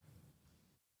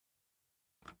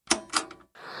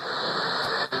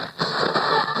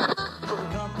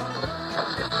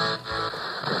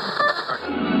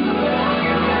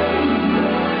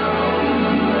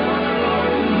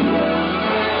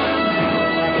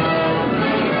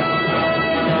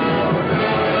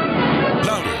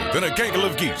gaggle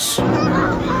of geese.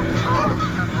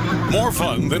 More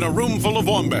fun than a room full of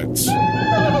wombats.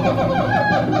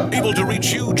 Able to reach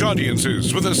huge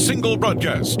audiences with a single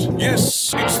broadcast.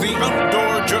 Yes, it's the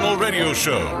Outdoor Journal Radio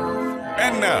Show.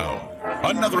 And now,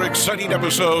 another exciting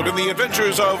episode in the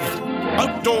adventures of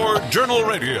Outdoor Journal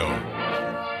Radio.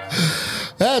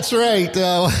 That's right.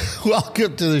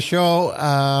 Welcome to the show,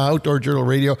 Outdoor Journal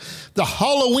Radio, the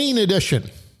Halloween edition.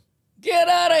 Get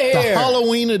out of here. The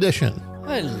Halloween edition.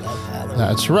 I love Halloween.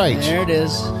 That's right. There it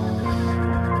is.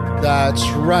 That's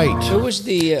right. Who was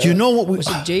the... Do you know what we...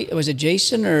 Was it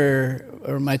Jason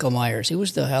or Michael Myers? Who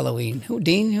was the Halloween?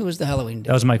 Dean? Who was the Halloween?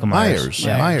 That was Michael Myers.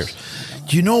 Myers.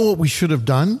 Do you know what we should have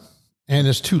done? And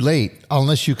it's too late,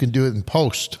 unless you can do it in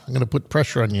post. I'm going to put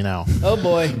pressure on you now. Oh,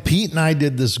 boy. Pete and I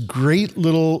did this great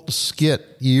little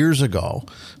skit years ago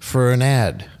for an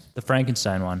ad. The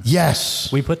Frankenstein one.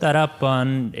 Yes. We put that up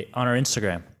on our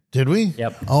Instagram. Did we?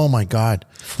 Yep. Oh, my God.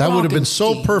 That would have been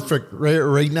so perfect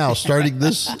right now, starting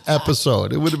this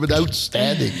episode. It would have been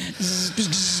outstanding.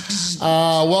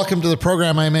 Welcome to the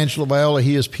program. I'm Angelo Viola.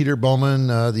 He is Peter Bowman,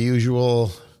 the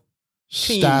usual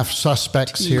staff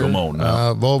suspects here. Come on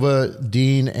now. Vova,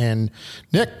 Dean, and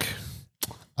Nick.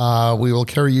 We will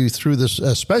carry you through this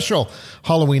special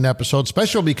Halloween episode.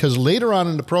 Special because later on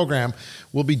in the program,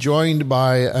 we'll be joined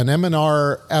by an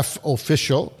MNRF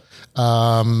official.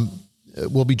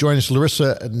 Will be joining us.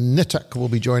 Larissa Nituch will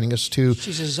be joining us too.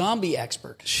 She's a zombie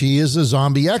expert. She is a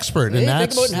zombie expert, and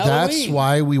that's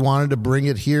why we wanted to bring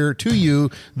it here to you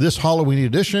this Halloween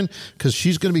edition, because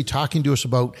she's going to be talking to us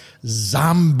about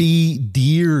zombie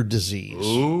deer disease.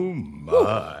 Oh,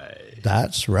 my.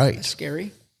 That's right. That's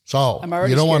scary. So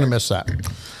you don't want to miss that.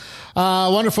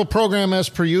 Wonderful program as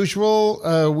per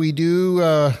usual. We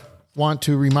do want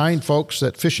to remind folks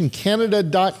that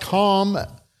fishingcanada.com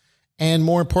and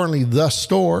more importantly, the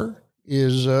store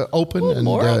is open. Ooh, and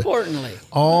more importantly,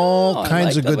 all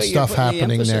kinds of good stuff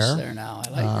happening there. Now. I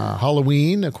like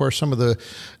Halloween, of course, some of the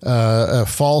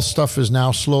fall stuff is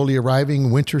now slowly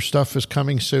arriving. Winter stuff is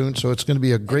coming soon, so it's going to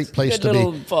be a great place to be.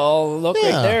 Little fall look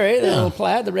right there, eh? The little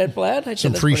plaid, the red plaid.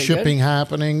 Some free shipping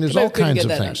happening. There's all kinds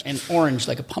of things. And orange,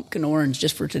 like a pumpkin orange,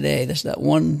 just for today. That's that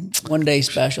one day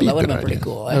special. That would have been pretty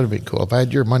cool. That would have been cool. If I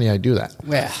had your money, I'd do that.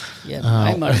 Well,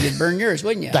 yeah, you'd burn yours,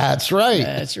 wouldn't you? That's right.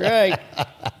 That's right.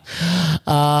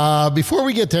 Before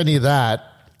we get to any of that,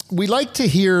 we like to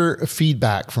hear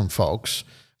feedback from folks.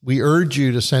 We urge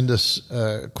you to send us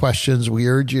questions. We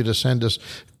urge you to send us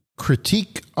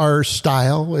critique our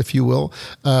style, if you will.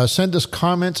 Send us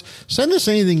comments. Send us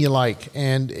anything you like,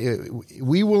 and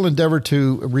we will endeavor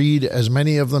to read as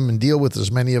many of them and deal with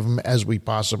as many of them as we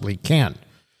possibly can.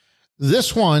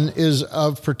 This one is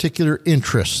of particular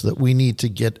interest that we need to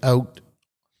get out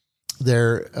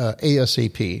there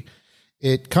ASAP.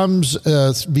 It comes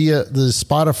via the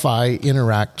Spotify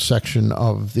Interact section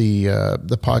of the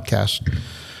podcast,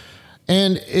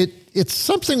 and it's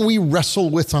something we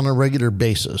wrestle with on a regular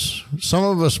basis. Some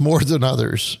of us more than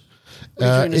others. What are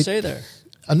you trying to say there?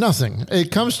 Nothing.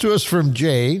 It comes to us from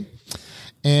Jay,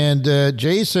 and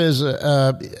Jay says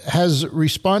has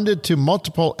responded to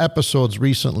multiple episodes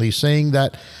recently, saying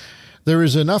that there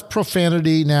is enough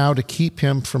profanity now to keep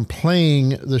him from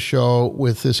playing the show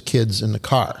with his kids in the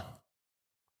car.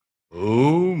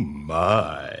 Oh,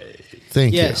 my.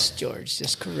 Thank you. Yes, George,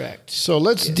 that's correct. So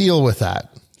let's deal with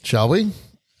that, shall we?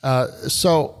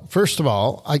 So first of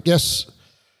all, I guess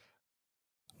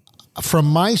from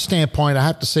my standpoint, I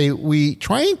have to say we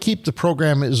try and keep the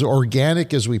program as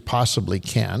organic as we possibly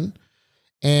can.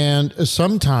 And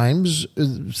sometimes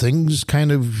things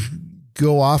kind of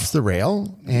go off the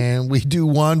rail, and we do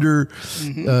wander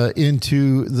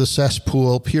into the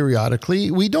cesspool periodically.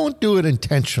 We don't do it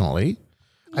intentionally.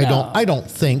 No, I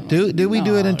don't think. Do we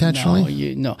do it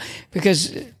intentionally? No,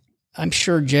 because I'm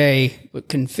sure Jay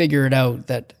can figure it out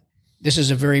that this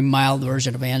is a very mild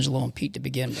version of Angelo and Pete to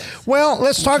begin with. Well,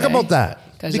 let's talk about that.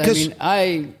 Because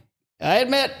I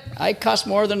admit I cuss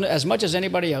as much as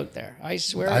anybody out there. I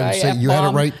swear. I would say you had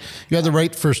it right. You had the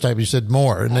right first time. You said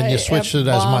more, and then you switched it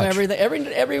as much.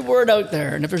 Every word out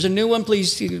there. And if there's a new one,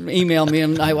 please email me,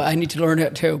 and I need to learn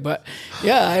it too. But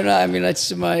yeah, I mean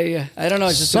that's my. I don't know.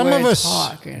 It's just some the way of I us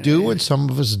talk. do, and some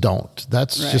of us don't.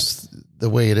 That's just the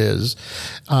way it is.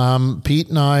 Pete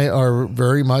and I are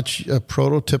very much a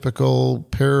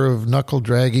prototypical pair of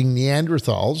knuckle-dragging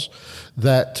Neanderthals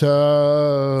that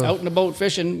out in the boat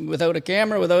fishing without a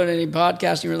camera, without any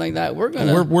podcasting or anything like that.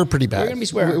 We're pretty bad. We're gonna be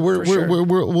swearing.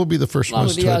 We'll be the first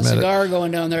ones to admit it. Cigar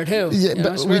going down there too. Yeah,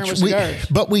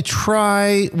 but we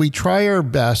try our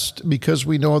best because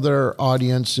we know that our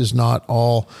audience is not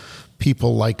all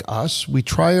people like us. We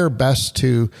try our best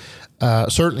to,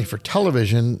 certainly for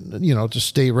television, to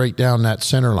stay right down that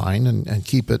center line and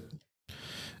keep it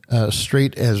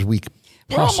straight as we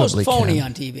possibly We're almost phony can.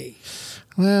 on TV.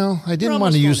 Well, I didn't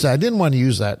want to use that. I didn't want to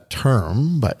use that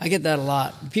term, but I get that a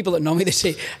lot. People that know me, they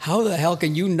say, "How the hell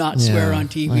can you not swear on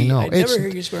TV?" I know. I never hear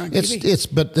you swear on TV.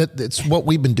 It's what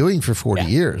we've been doing for 40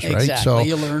 years, right? Exactly. So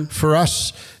You learn. For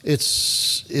us,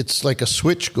 it's like a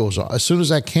switch goes on. As soon as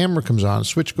that camera comes on,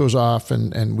 switch goes off,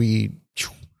 and we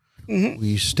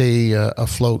stay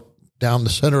afloat down the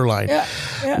center line.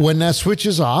 Yeah. When that switch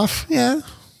is off,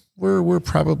 we're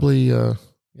probably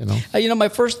my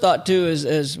first thought too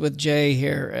is with Jay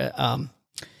here.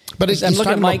 But he's I'm looking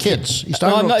talking at my about kids. He's No,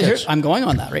 talking I'm about not. kids. I'm going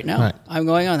on that right now. Right. I'm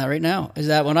going on that right now. Is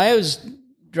that when I was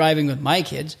driving with my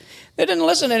kids, they didn't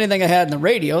listen to anything I had in the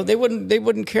radio. They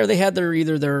wouldn't care. They had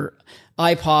either their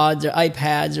iPods or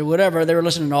iPads or whatever. They were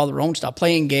listening to all their own stuff,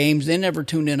 playing games. They never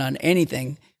tuned in on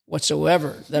anything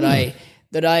whatsoever that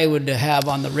I would have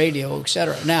on the radio, et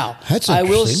cetera. Now, That's I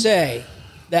will interesting. say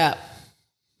that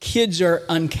kids are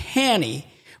uncanny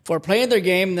for playing their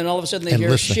game, and then all of a sudden they And hear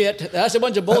listening. shit. That's a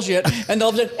bunch of bullshit. And all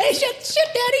of a sudden, hey, shit,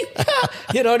 daddy.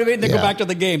 You know what I mean? They go Yeah. back to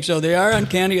the game. So they are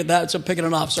uncanny at that, so picking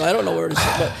it off. So I don't know where to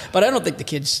say, but I don't think the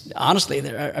kids, honestly,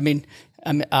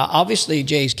 obviously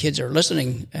Jay's kids are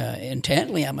listening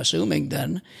intently, I'm assuming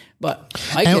then, but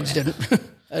my kids didn't.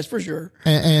 That's for sure.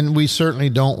 And we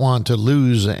certainly don't want to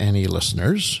lose any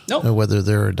listeners, Nope. whether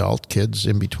they're adult, kids,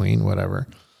 in between, whatever.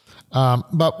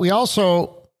 But we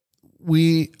also,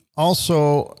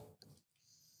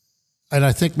 and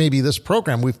I think maybe this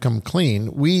program we've come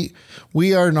clean. We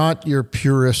are not your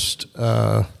purist.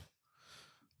 We're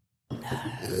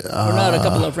not a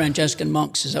couple of Franciscan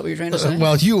monks. Is that what you're trying to say?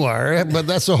 Well, you are, but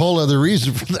that's a whole other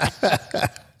reason for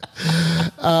that.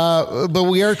 But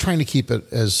we are trying to keep it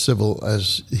as civil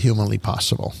as humanly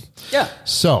possible. Yeah.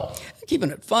 So Keeping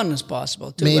it fun as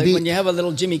possible, too. Maybe- Like when you have a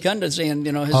little Jimmy Cunda saying,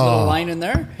 his little line in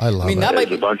there. I love it. that It's might a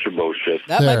be, bunch of bullshit.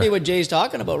 that might There. be what Jay's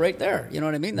talking about right there. You know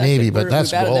what I mean? maybe, but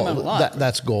that's we've added them on a gold. lot.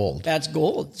 That's gold. That's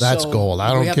gold. That's gold.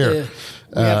 I don't we have care.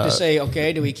 we have to say,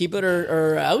 okay, do we keep it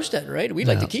or oust it, right? We'd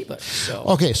like to keep it. So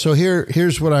Okay, so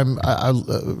here's what I'm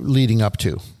leading up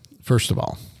to. First of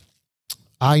all,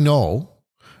 I know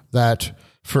that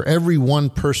for every one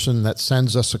person that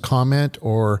sends us a comment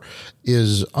or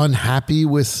is unhappy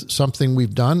with something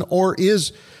we've done or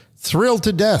is thrilled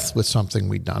to death with something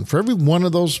we've done, for every one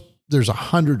of those, there's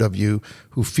 100 of you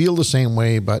who feel the same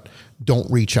way but don't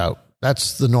reach out.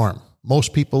 That's the norm.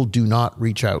 Most people do not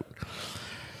reach out.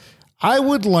 I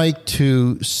would like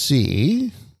to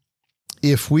see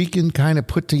if we can kind of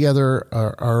put together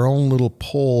our own little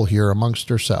poll here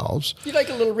amongst ourselves. you'd like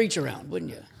a little reach around,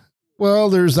 wouldn't you? Well,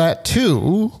 there's that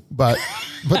too, but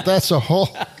that's a whole.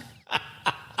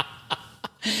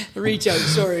 Reach out,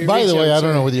 sorry. By reach the way, out, I don't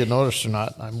know sorry. whether you noticed or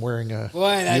not. I'm wearing a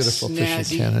Boy, that's beautiful snazzy.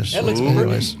 fishing tennis. That looks,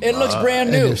 Anyways, it looks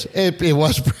brand new. it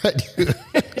was brand new.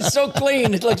 It's so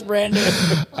clean. It looks brand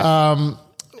new.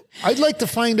 I'd like to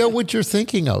find out what you're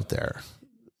thinking out there.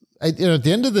 At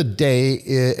the end of the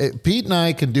day, Pete and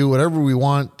I can do whatever we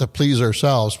want to please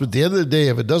ourselves. But at the end of the day,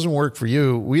 if it doesn't work for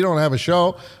you, we don't have a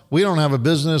show, we don't have a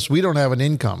business, we don't have an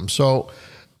income. So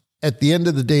at the end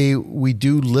of the day, we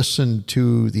do listen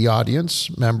to the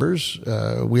audience members.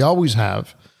 We always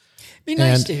have. Be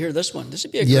nice And- to hear this one. This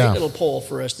would be a great Yeah. little poll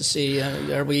for us to see.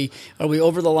 Are we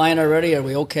over the line already? Are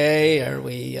we okay? Are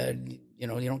we? You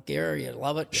don't care. You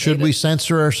love it. you Should hate we it?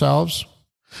 censor ourselves?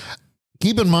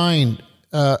 Keep in mind,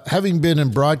 having been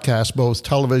in broadcast, both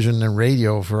television and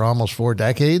radio for almost 4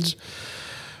 decades,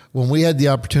 when we had the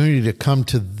opportunity to come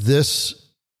to this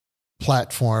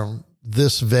platform,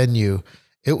 this venue,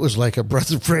 it was like a breath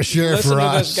of fresh air Listen for to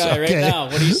us. this guy right now.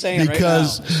 What he's saying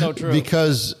because, right now. So true.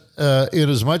 Because in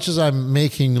as much as I'm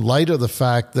making light of the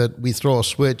fact that we throw a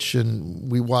switch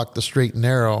and we walk the straight and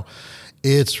narrow,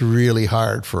 it's really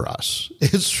hard for us.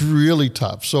 It's really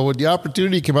tough. So when the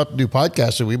opportunity came up to do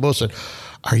podcasting, we both said,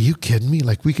 are you kidding me?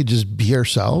 Like we could just be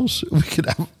ourselves? We could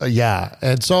have, yeah.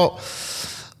 And so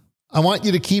I want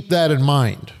you to keep that in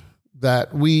mind,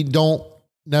 that we don't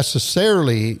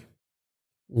necessarily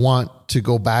want to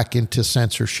go back into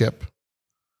censorship,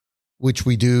 which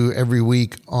we do every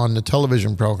week on the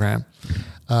television program.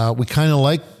 We kind of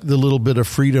like the little bit of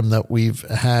freedom that we've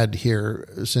had here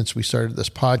since we started this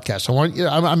podcast.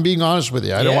 I'm being honest with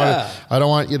you. I don't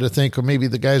want you to think, or maybe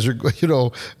the guys are,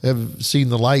 have seen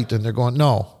the light and they're going,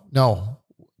 no,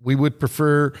 we would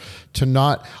prefer to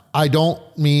not. I don't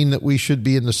mean that we should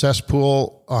be in the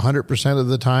cesspool 100% of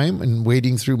the time and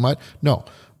wading through mud. No,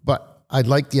 but I'd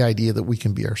like the idea that we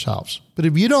can be ourselves. But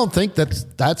if you don't think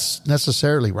that's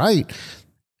necessarily right,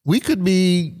 we could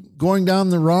be going down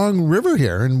the wrong river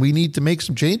here, and we need to make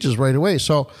some changes right away.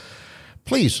 So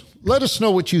please let us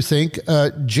know what you think.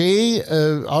 Jay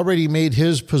already made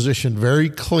his position very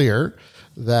clear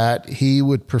that he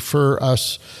would prefer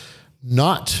us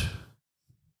not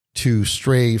to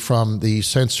stray from the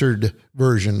censored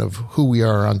version of who we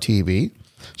are on TV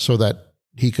so that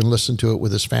he can listen to it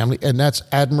with his family. And that's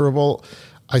admirable.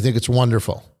 I think it's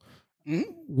wonderful. Mm-hmm.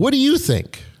 What do you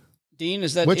think? Dean,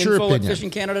 is that What's your info at opinion?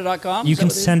 fishingcanada.com? You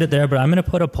can send it there, but I'm going to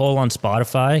put a poll on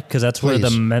Spotify because that's where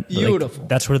Beautiful.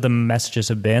 that's where the messages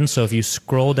have been. So if you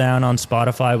scroll down on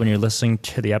Spotify when you're listening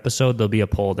to the episode, there'll be a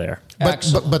poll there.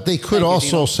 But they could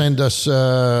also send us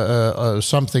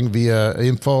something via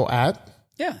info at.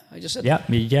 Yeah, I just said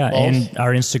Yeah, and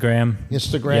our Instagram.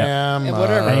 Instagram,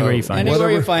 whatever. Anywhere you find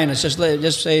Anywhere you find us, just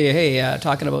say, hey,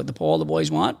 talking about the poll the boys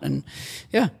want, and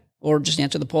or just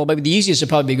answer the poll. Maybe the easiest would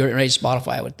probably be right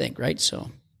Spotify, I would think, right?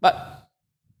 So, but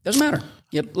doesn't matter.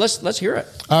 Yep, let's hear it.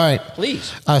 All right,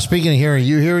 please. Speaking of hearing,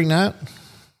 you hearing that?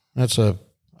 I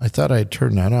thought I'd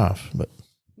turned that off, but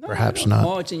perhaps not.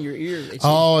 Oh, it's in your ear.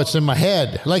 It's in my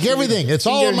head. Like everything, it's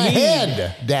all in my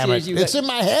head. Damn it, it's in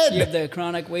my head. You have the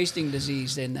chronic wasting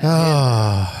disease in that.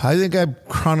 I think I've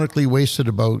chronically wasted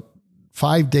about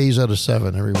 5 days out of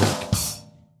 7 every week.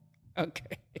 Okay.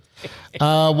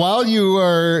 While you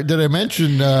are, did I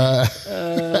mention the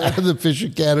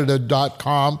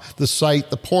fishingcanada.com, the site,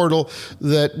 the portal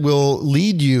that will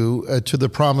lead you to the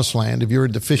promised land if you're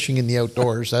into fishing in the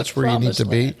outdoors? That's where you need to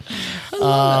be.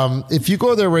 If you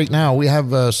go there right now, we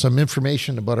have some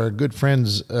information about our good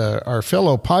friends, our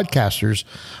fellow podcasters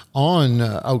on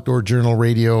Outdoor Journal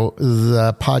Radio,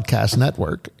 the podcast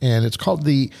network, and it's called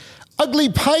the Ugly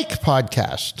Pike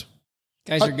Podcast.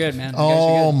 Guys are good, man.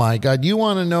 My God. You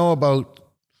want to know about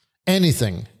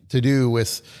anything to do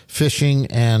with fishing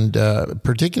and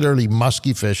particularly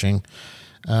musky fishing,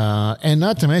 and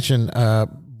not to mention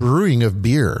brewing of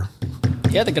beer.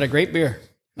 Yeah, they got a great beer.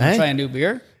 Try a new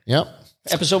beer. Yep.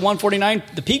 Episode 149,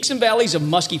 The Peaks and Valleys of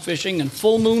Musky Fishing and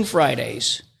Full Moon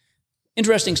Fridays.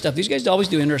 Interesting stuff. These guys always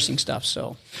do interesting stuff.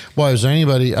 So, well, is there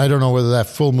anybody, I don't know whether that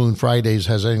Full Moon Fridays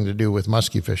has anything to do with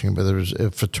musky fishing, but there's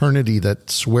a fraternity that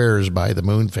swears by the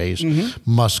moon phase. Mm-hmm.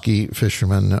 Musky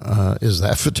fishermen is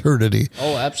that fraternity.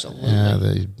 Oh,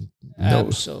 absolutely.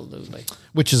 Absolutely.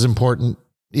 Which is important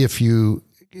if you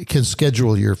can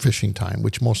schedule your fishing time,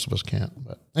 which most of us can't.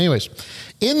 But anyways,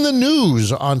 in the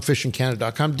news on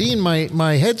fishingcanada.com, Dean,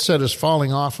 my headset is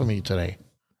falling off of me today.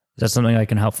 Is that something I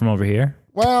can help from over here?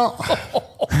 Well,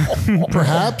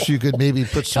 perhaps you could maybe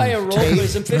put some tie a rope with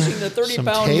some fishing, the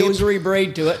 30-pound rosary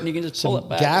braid to it, and you can just pull it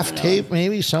back. Gaff tape,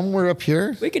 maybe somewhere up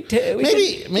here. We could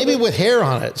maybe with hair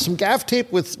on it. Some gaff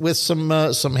tape with some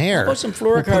hair. We'll put some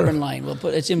fluorocarbon line.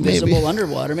 It's invisible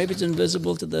underwater. Maybe it's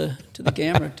invisible to the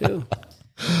camera too.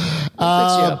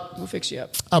 We'll fix you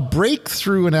up. A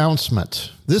breakthrough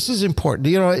announcement. This is important.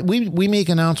 You know, we make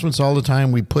announcements all the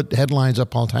time. We put headlines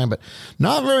up all the time, but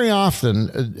not very often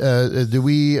do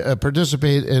we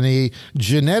participate in a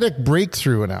genetic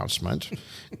breakthrough announcement.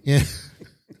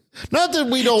 Not that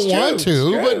we don't want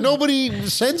to, but nobody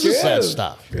sends us that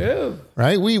stuff. True.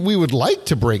 Right? We would like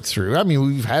to break through. I mean,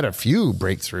 we've had a few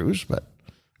breakthroughs, but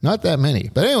not that many.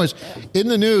 But anyways, in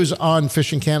the news on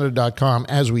fishingcanada.com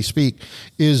as we speak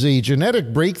is a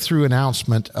genetic breakthrough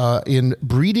announcement in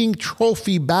breeding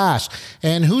trophy bass.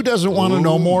 And who doesn't want to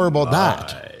know more about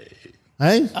that?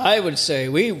 Hey? I would say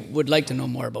we would like to know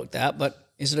more about that, but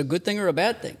is it a good thing or a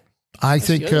bad thing? I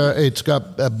think it's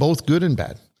got both good and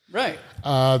bad. Right.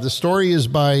 The story is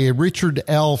by Richard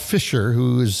L. Fisher,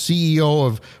 who is CEO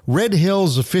of Red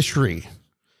Hills Fishery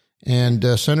and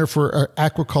Center for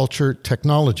Aquaculture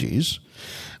Technologies.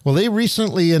 Well, they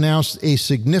recently announced a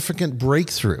significant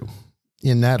breakthrough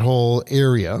in that whole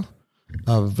area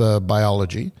of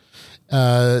biology.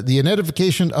 The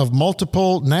identification of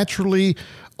multiple naturally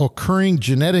occurring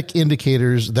genetic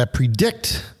indicators that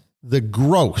predict the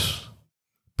growth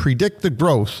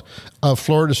of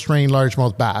Florida strain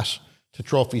largemouth bass to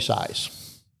trophy size.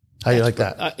 How do you like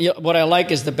that? What I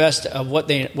like is the best of what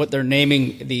they're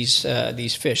naming these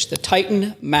fish, the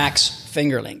Titan Max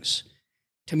fingerlings.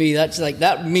 To me,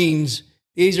 that means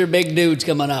these are big dudes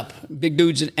coming up, big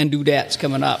dudes and dudettes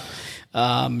coming up.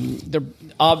 They're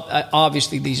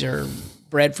obviously these are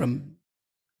bred from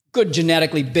good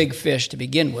genetically big fish to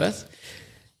begin with.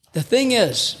 The thing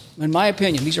is, in my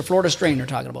opinion, these are Florida strain they're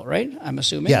talking about, right? I'm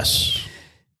assuming. Yes.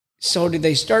 So did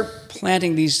they start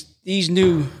planting these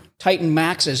new Titan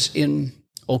Maxes in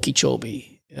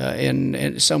Okeechobee,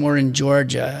 in somewhere in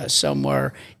Georgia,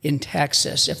 somewhere in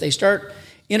Texas? If they start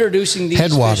introducing these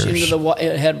fish into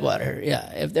the headwater,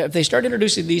 if they start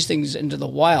introducing these things into the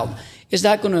wild, is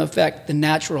that going to affect the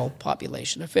natural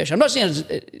population of fish? I'm not saying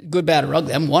it's good, bad, or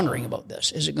ugly. I'm wondering about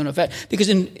this. Is it going to affect? Because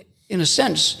in a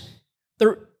sense,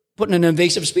 they're putting an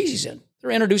invasive species in.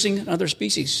 They're introducing another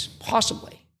species,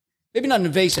 possibly. Maybe not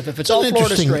invasive if it's all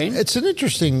Florida strain. It's an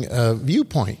interesting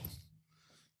viewpoint.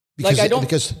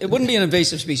 Because it wouldn't be an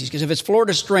invasive species, because if it's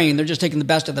Florida strain, they're just taking the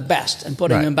best of the best and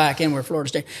putting them back in where Florida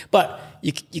strain. But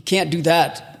you can't do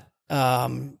that.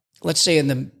 Let's say in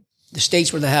the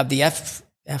states where they have the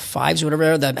F5s or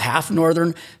whatever, the half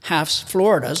northern, half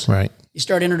Floridas. Right. You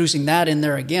start introducing that in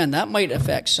there again, that might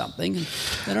affect something.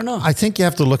 I don't know. I think you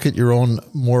have to look at your own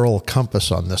moral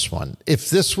compass on this one. If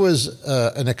this was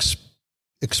an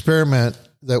experiment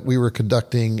that we were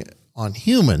conducting on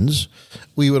humans,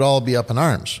 we would all be up in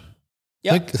arms.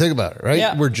 Yep. Think about it, right?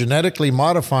 Yeah. We're genetically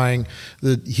modifying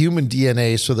the human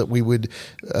DNA so that we would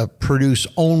produce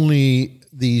only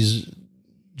these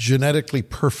genetically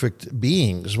perfect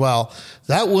beings. Well,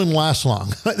 that wouldn't last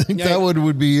long. I think that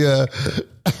would be,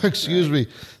 excuse me,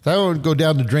 that would go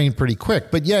down the drain pretty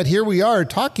quick. But yet here we are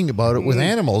talking about it with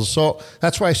animals. So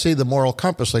that's why I say the moral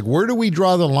compass. Like, where do we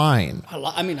draw the line?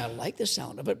 I mean, I like the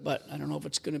sound of it, but I don't know if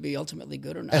it's going to be ultimately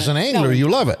good or not. As an angler, you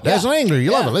love it. Yeah. As an angler, you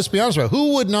love it. Let's be honest about it.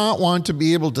 Who would not want to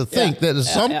be able to think that at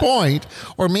some point,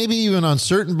 or maybe even on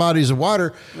certain bodies of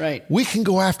water, we can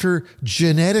go after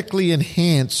genetically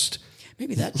enhanced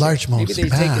maybe that's largemouth maybe they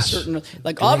bass. take a certain,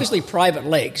 like obviously private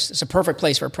lakes. It's a perfect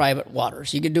place for private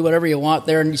waters. You can do whatever you want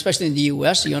there, and especially in the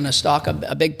U.S., you want to stock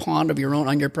a big pond of your own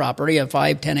on your property, a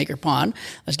 5-10 acre pond.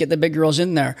 Let's get the big girls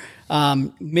in there.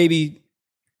 Maybe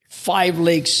 5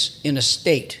 lakes in a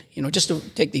state. Just to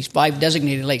take these 5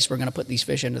 designated lakes, we're going to put these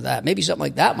fish into that. Maybe something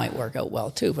like that might work out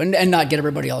well too, and not get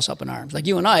everybody else up in arms. Like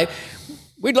you and I,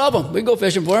 we'd love them. We'd go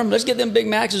fishing for them. Let's get them big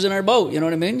maxes in our boat. You know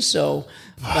what I mean? So,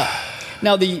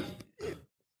 now the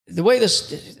way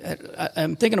this,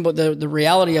 I'm thinking about the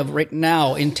reality of right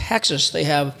now in Texas, they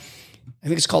have, I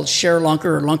think it's called Share Lunker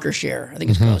or Lunker Share. I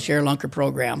think it's called Share Lunker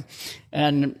program.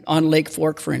 And on Lake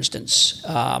Fork, for instance,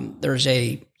 there's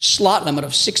a slot limit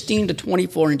of 16 to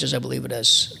 24 inches, I believe it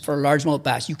is, for largemouth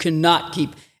bass. You cannot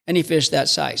keep any fish that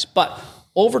size. But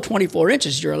over 24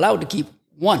 inches, you're allowed to keep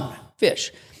 1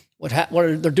 fish.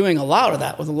 They're doing a lot of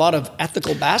that with a lot of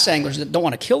ethical bass anglers that don't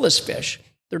want to kill this fish.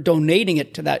 They're donating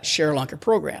it to that Share Lunker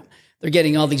program. They're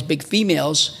getting all these big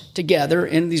females together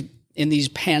in these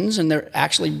pens, and they're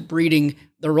actually breeding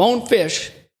their own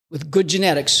fish with good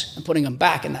genetics and putting them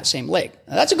back in that same lake.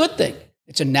 Now, that's a good thing.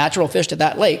 It's a natural fish to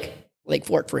that lake, Lake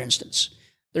Fork, for instance.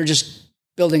 They're just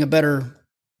building a better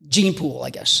gene pool, I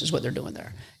guess, is what they're doing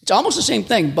there. It's almost the same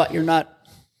thing, but you're not,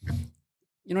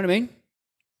 you know what I mean?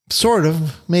 Sort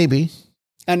of, maybe.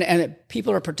 And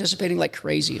people are participating like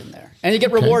crazy in there. And you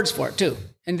get rewards for it, too.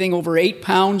 Anything over 8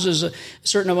 pounds is a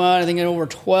certain amount. I think over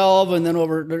 12, and then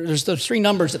there's the 3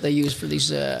 numbers that they use for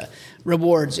these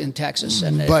rewards in Texas.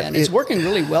 And it's working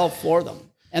really well for them.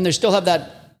 And they still have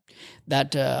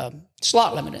that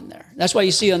slot limit in there. That's why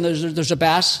you see there's a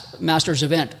Bass Masters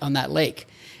event on that lake.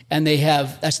 And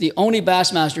that's the only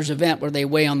Bass Masters event where they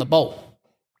weigh on the boat,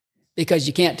 because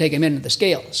you can't take them into the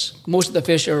scales. Most of the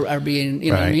fish are being,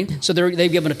 you know what I mean? So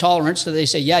they've given a tolerance. So they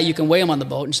say, you can weigh them on the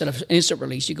boat instead of instant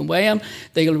release. You can weigh them.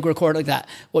 They record like that.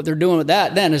 What they're doing with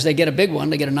that then is they get a big one.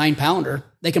 They get a 9-pounder.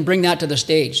 They can bring that to the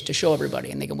stage to show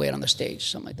everybody, and they can weigh it on the stage,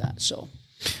 something like that. So,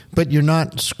 but you're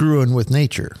not screwing with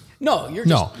nature. No, you're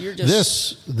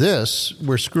just this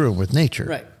we're screwing with nature.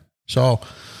 Right. So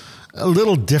a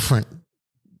little different,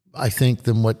 I think,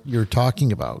 than what you're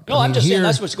talking about. No, I'm just saying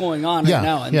that's what's going on right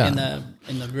now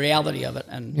in the reality of it.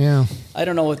 And I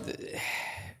don't know what.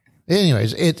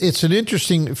 Anyways, it's an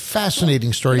interesting,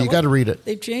 fascinating story. You got to read it.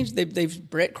 They've changed. They've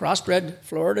crossbred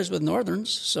Floridas with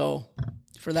Northerns. So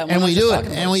for that one, and we do it,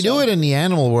 and we do it in the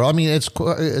animal world. I mean,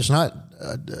 it's not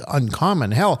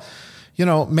uncommon. Hell,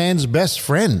 man's best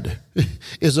friend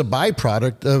is a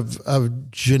byproduct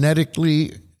of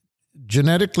genetically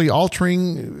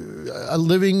altering a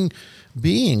living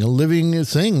being, a living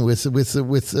thing with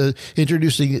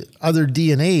introducing other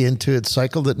DNA into its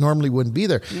cycle that normally wouldn't be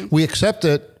there. Mm-hmm. We accept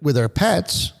it with our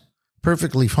pets,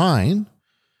 perfectly fine,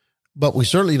 but we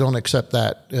certainly don't accept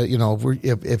that.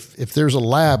 If there's a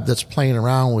lab that's playing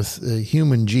around with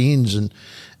human genes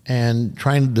and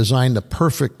trying to design the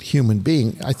perfect human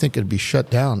being, I think it'd be shut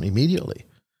down immediately.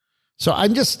 So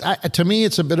to me,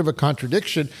 it's a bit of a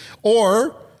contradiction.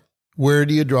 Or where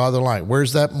do you draw the line?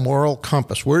 Where's that moral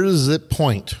compass? Where does it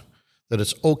point that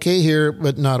it's okay here,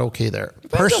 but not okay there?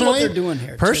 Depends on what they're doing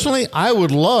here. Personally, I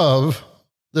would love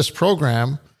this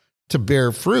program to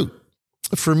bear fruit.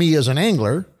 For me as an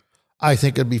angler, I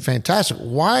think it'd be fantastic.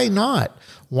 Why not?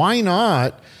 Why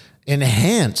not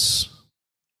enhance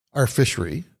our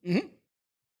fishery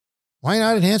Why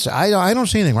not enhance it? I don't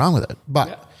see anything wrong with it,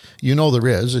 but there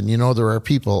is, and there are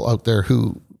people out there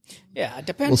who. Yeah, it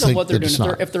depends on what they're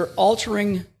doing. If they're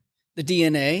altering the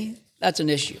DNA, that's an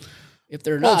issue. If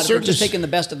they're not, if they're just taking the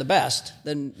best of the best,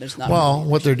 then there's not. Well,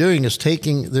 what they're doing is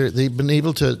they've been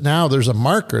able to, now there's a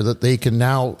marker that they can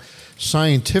now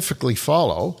scientifically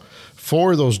follow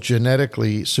for those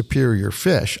genetically superior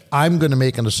fish. I'm going to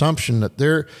make an assumption that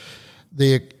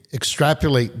they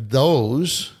extrapolate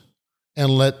those and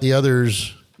let the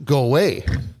others go away.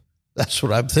 That's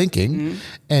what I'm thinking. Mm-hmm.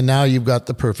 And now you've got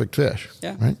the perfect fish.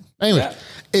 Yeah. Right? Anyway,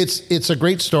 it's a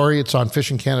great story. It's on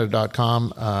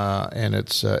fishingcanada.com, and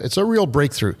it's a real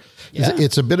breakthrough. Yeah.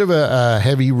 It's a bit of a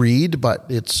heavy read, but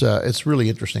it's really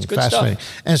interesting, fascinating,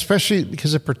 stuff. And especially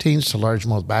because it pertains to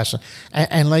largemouth bass.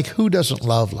 And like, who doesn't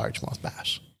love largemouth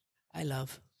bass? I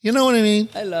love. You know what I mean?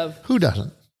 I love. Who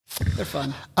doesn't? They're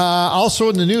fun. Also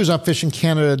in the news on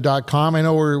fishingcanada.com, I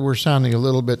know we're sounding a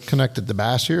little bit connected to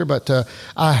bass here, but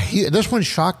this one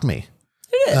shocked me.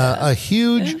 A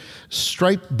huge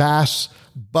striped bass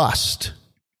bust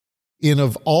in,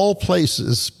 of all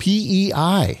places,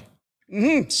 PEI.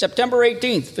 Mm-hmm. September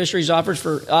 18th, fisheries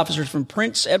officers from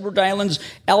Prince Edward Island's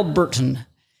Alberton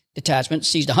detachment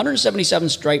seized 177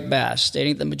 striped bass,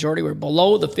 stating the majority were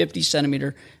below the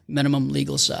 50-centimeter minimum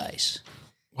legal size.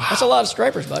 Wow. That's a lot of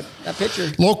stripers, bud. That picture.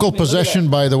 Local possession,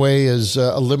 by the way, is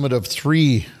a limit of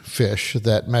 3 fish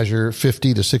that measure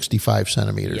 50 to 65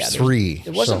 centimeters. Yeah, 3.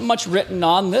 There wasn't much written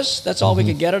on this. That's all we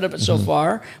could get out of it so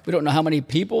far. We don't know how many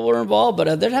people were involved,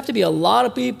 but there'd have to be a lot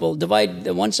of people. Divide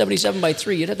the 177 by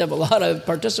 3. You'd have to have a lot of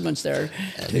participants there.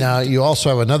 Now, you also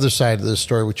have another side of this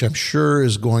story, which I'm sure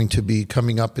is going to be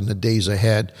coming up in the days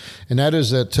ahead, and that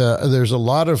is that there's a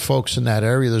lot of folks in that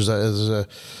area. There's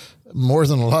more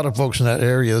than a lot of folks in that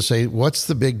area that say, what's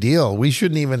the big deal? We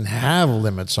shouldn't even have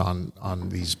limits on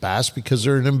these bass because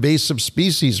they're an invasive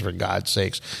species, for God's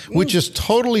sakes, which is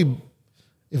totally,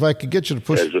 if I could get you to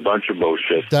push. It's a bunch of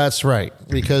bullshit. That's right.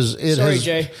 Because it Sorry, has.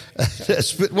 Jay.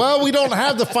 Well, we don't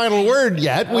have the final word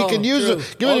yet. We can use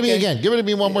it. Give it to me again. Give it to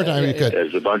me one more time. You could.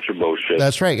 It's a bunch of bullshit.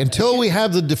 That's right. Until we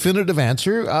have the definitive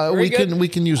answer, we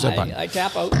can use that button. I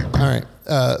tap out. All right.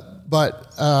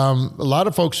 But a lot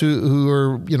of folks who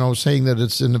are, saying that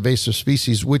it's an invasive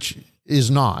species, which is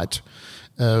not.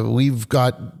 We've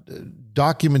got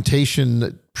documentation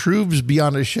that proves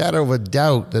beyond a shadow of a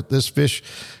doubt that this fish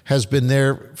has been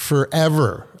there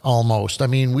forever, almost. I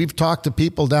mean, we've talked to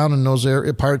people down in those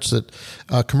parts that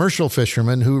commercial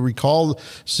fishermen who recall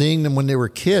seeing them when they were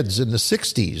kids in the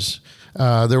 60s.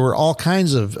 There were all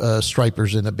kinds of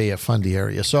stripers in the Bay of Fundy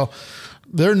area. So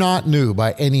they're not new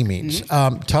by any means.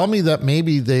 Tell me that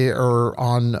maybe they are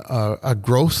on a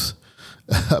growth,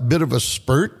 a bit of a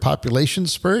spurt, population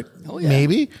spurt,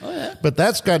 maybe. But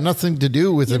that's got nothing to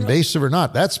do with invasive or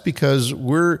not. That's because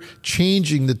we're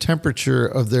changing the temperature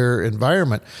of their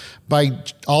environment by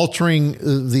altering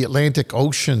the Atlantic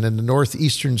Ocean and the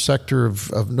northeastern sector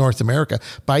of North America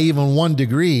by even 1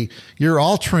 degree. You're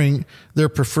altering their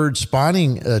preferred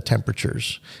spawning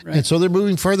temperatures. Right. And so they're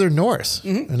moving further north.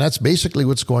 Mm-hmm. And that's basically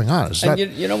what's going on.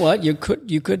 You know what? You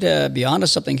could be onto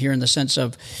something here in the sense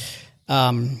of,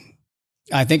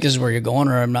 I think this is where you're going,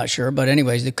 or I'm not sure. But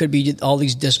anyways, there could be all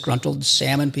these disgruntled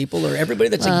salmon people or everybody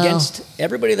that's against. They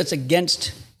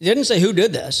didn't say who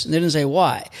did this, and they didn't say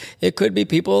why. It could be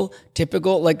people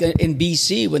typical, like in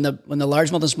BC when the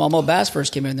largemouth and smallmouth bass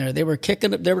first came in there. They were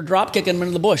drop kicking them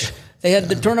into the bush. They had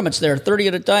the tournaments there, 30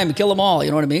 at a time, to kill them all.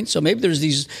 You know what I mean? So maybe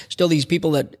there's still these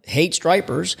people that hate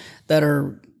stripers that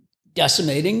are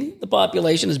decimating the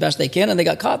population as best they can, and they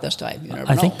got caught this time.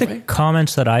 I think the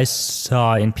comments that I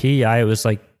saw in PEI, it was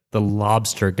like the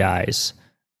lobster guys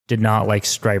did not like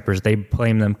stripers. They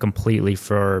blamed them completely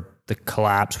for the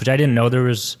collapse, which I didn't know there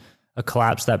was a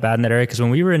collapse that bad in that area. Because when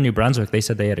we were in New Brunswick, they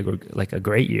said they had a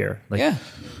great year. Yeah.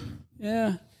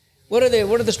 What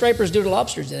do the stripers do to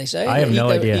lobsters? Do they say I have no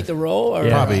idea. Eat the roe, or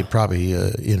probably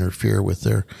interfere with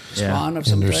their spawn of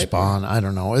some type. Spawn. I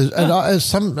don't know. I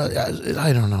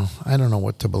don't know. I don't know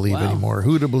what to believe anymore.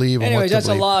 Who to believe? Anyways, that's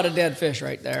a lot of dead fish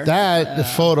right there. That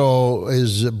photo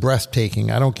is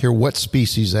breathtaking. I don't care what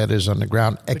species that is on the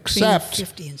ground, except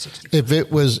 50 and 60. If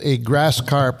it was a grass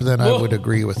carp, then I would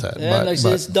agree with that. Yeah,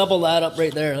 let's double that up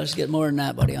right there. Let's get more than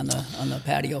that, buddy, on the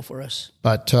patio for us.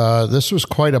 But this was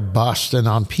quite a bust, and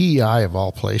on PEI of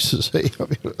all places,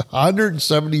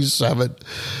 177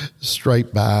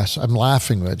 striped bass. I'm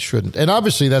laughing, but shouldn't. And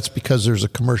obviously that's because there's a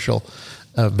commercial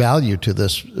value to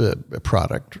this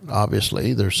product.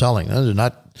 Obviously, they're selling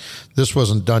it. This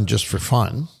wasn't done just for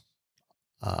fun.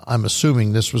 I'm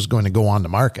assuming this was going to go on the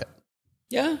market.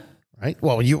 Yeah. Right.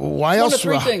 Well, why One else? of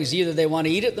three things. Either they want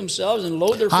to eat it themselves and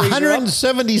load their freezer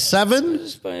 177?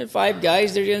 up. 5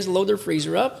 guys, they're going to load their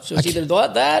freezer up. So it's either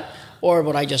that or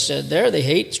what I just said there. They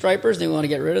hate stripers. They want to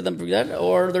get rid of them for that,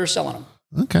 or they're selling them.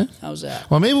 Okay. How's that?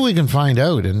 Well, maybe we can find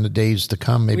out in the days to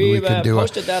come. Maybe we can do it. We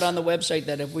posted that on the website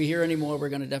that if we hear any more, we're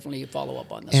going to definitely follow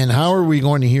up on this. And how are we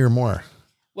going to hear more?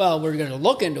 Well, we're going to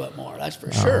look into it more. That's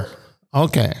for sure.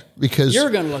 Okay. Because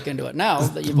you're going to look into it now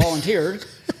that you volunteered.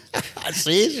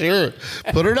 See, sure.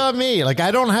 Put it on me. Like,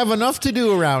 I don't have enough to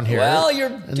do around here. Well, all now you're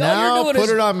doing put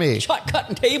it on me.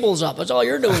 Cutting tables up. That's all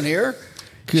you're doing here.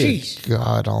 Good Jeez.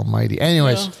 God almighty.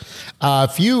 Anyways,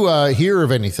 if you hear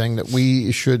of anything that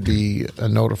we should be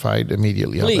notified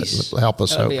immediately, please help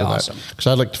us out with awesome. that. Because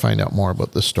I'd like to find out more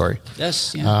about this story.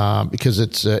 Yes. Because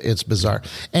it's bizarre.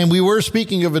 And we were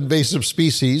speaking of invasive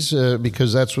species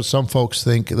because that's what some folks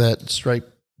think that striped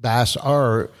bass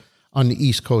are on the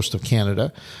east coast of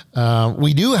Canada.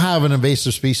 We do have an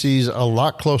invasive species a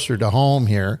lot closer to home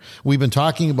here. We've been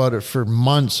talking about it for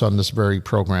months on this very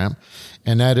program,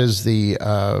 and that is the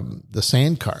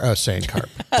sand carp.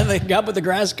 They got with the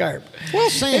grass carp. Well,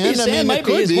 sand. Maybe sand might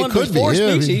be. It's one of the four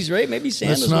species, right? Maybe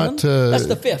sand is one. That's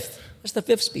the fifth. That's the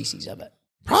fifth species of it.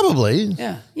 Probably.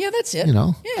 Yeah, that's it.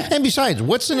 Yeah. And besides,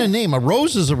 what's in a name? A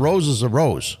rose is a rose is a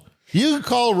rose. You can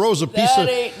call a rose a piece of... That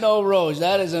ain't no rose.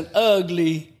 That is an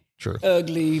ugly... Sure.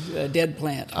 Ugly dead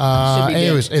plant.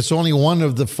 Anyways, it's only one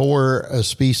of the 4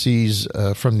 species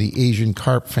from the Asian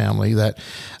carp family that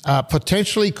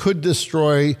potentially could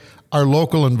destroy our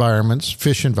local environments,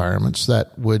 fish environments,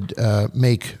 that would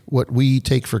make what we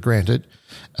take for granted,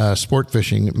 sport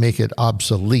fishing, make it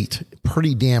obsolete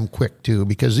pretty damn quick too,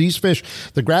 because these fish,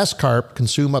 the grass carp,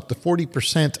 consume up to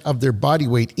 40% of their body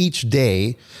weight each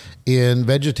day in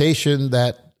vegetation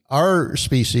that our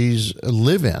species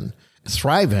live in,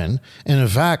 thrive in, and in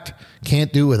fact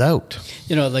can't do without.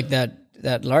 Like that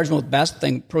largemouth bass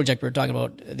project we were talking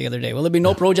about the other day. Well, there'll be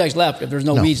no projects left if there's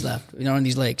no weeds left, in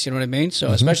these lakes. You know what I mean? So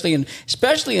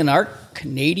especially in our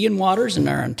Canadian waters, in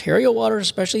our Ontario waters,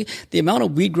 especially, the amount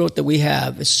of weed growth that we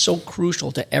have is so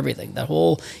crucial to everything. That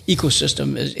whole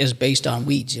ecosystem is based on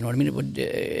weeds. You know what I mean?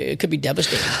 It could be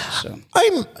devastating. So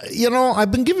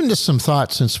I've been giving this some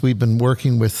thought since we've been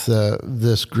working with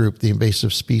this group, the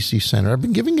Invasive Species Center. I've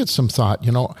been giving it some thought.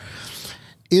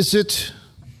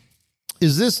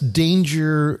 Is this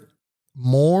danger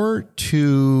more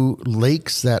to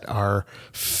lakes that are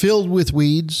filled with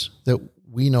weeds that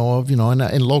we know of,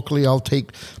 and locally I'll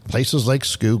take places like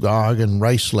Scugog and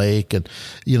Rice Lake and,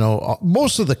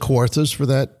 most of the Kawarthas for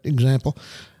that example?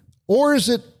 Or is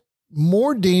it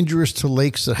more dangerous to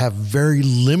lakes that have very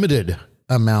limited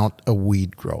amount of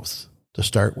weed growth to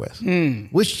start with?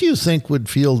 Which do you think would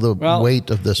feel the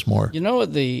weight of this more?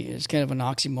 It's kind of an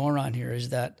oxymoron here is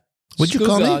that What'd you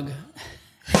call me?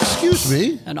 Excuse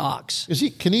me? An ox.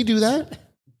 Can he do that?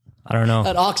 I don't know.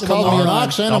 An oxymoron. Call me an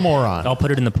ox and a moron. I'll put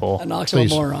it in the poll. An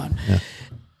oxymoron. Yeah.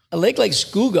 A lake like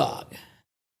Scugog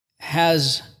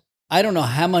has, I don't know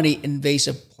how many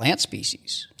invasive plant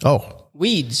species. Oh.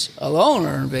 Weeds alone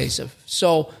are invasive.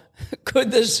 So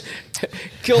could this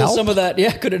kill some of that?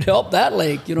 Yeah, could it help that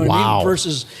lake? You know what I mean?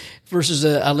 Versus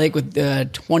a lake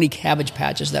with 20 cabbage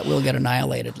patches that will get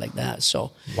annihilated like that.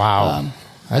 So wow.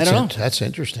 I don't know. That's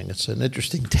interesting. It's an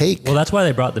interesting take. Well, that's why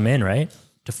they brought them in, right?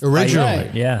 Originally.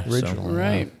 Right. Yeah. Originally.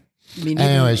 Right. I mean,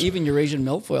 even Eurasian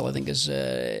milfoil, I think, is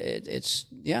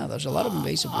there's a lot of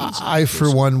invasive weeds. I,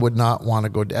 for one, would not want to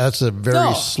go down. That's a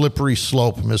very slippery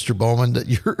slope, Mr. Bowman, that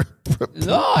you're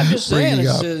No, I'm just saying,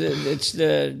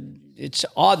 bringing it's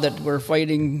odd that we're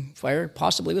fighting fire,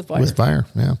 possibly with fire. With fire,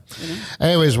 yeah.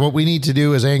 Anyways, what we need to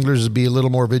do as anglers is be a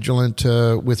little more vigilant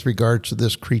with regard to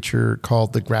this creature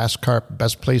called the grass carp.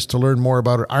 Best place to learn more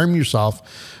about it. Arm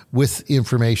yourself with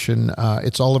information.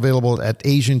 It's all available at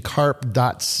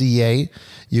asiancarp.ca.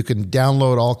 You can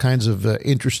download all kinds of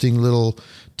interesting little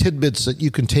tidbits that you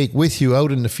can take with you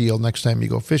out in the field next time you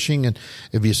go fishing. And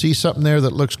if you see something there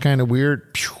that looks kind of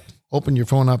weird, open your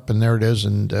phone up and there it is.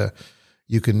 And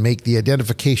you can make the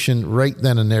identification right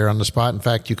then and there on the spot. In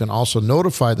fact, you can also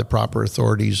notify the proper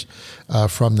authorities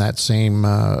from that same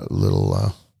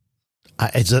little...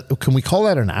 can we call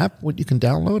that an app? What you can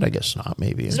download? I guess not.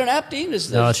 Maybe is it an app, Dean?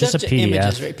 No, it's just a PDF.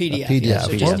 Images, right? PDF. Yeah,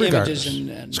 so just images and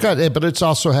it's got it, but it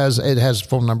also has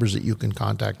phone numbers that you can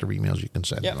contact or emails you can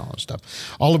send and all that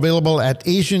stuff. All available at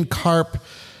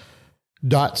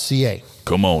asiancarp.ca.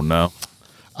 Come on now.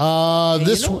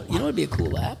 It'd be a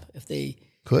cool app if they.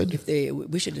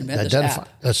 We should invent this app.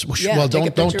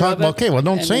 Don't talk about. Okay, well,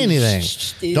 don't say anything.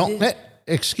 Don't.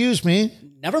 Excuse me.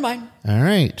 Never mind. All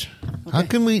right. How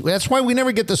can we? That's why we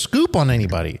never get the scoop on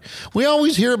anybody. We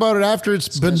always hear about it after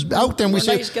it's been out there, and we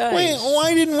say, nice guys. "Wait,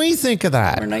 why didn't we think of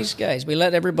that?" We're nice guys. We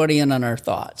let everybody in on our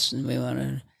thoughts, and we're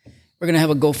going to have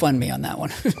a GoFundMe on that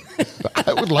one.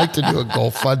 I would like to do a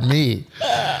GoFundMe.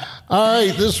 All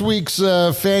right, this week's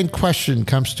fan question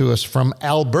comes to us from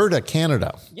Alberta,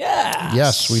 Canada.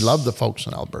 Yes, we love the folks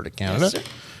in Alberta, Canada. Yes,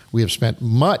 we have spent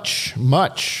much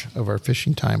of our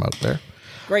fishing time out there.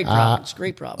 Great province.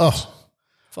 Great province.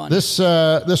 Fun.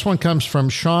 This one comes from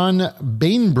Sean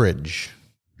Bainbridge.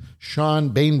 Sean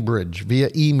Bainbridge via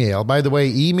email. By the way,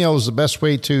 email is the best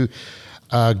way to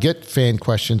get fan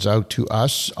questions out to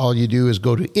us. All you do is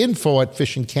go to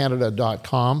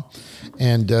info@fishingcanada.com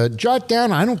and jot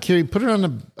down, I don't care, put it on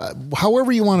the,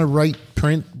 however you want to write,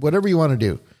 print, whatever you want to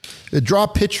do. Draw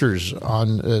pictures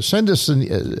on, send us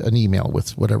an email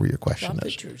with whatever your question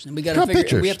is. Pictures. And we got to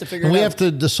figure, we have to figure and it we out. have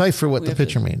to decipher what the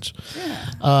picture means.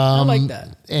 Yeah, I like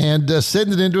that. And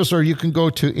send it in to us, or you can go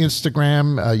to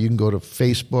Instagram, you can go to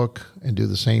Facebook and do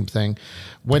the same thing.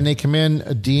 When they come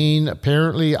in, Dean,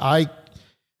 apparently I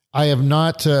have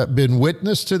not been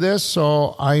witness to this,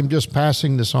 so I'm just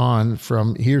passing this on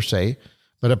from hearsay.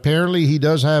 But apparently he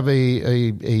does have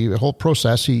a whole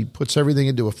process. He puts everything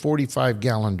into a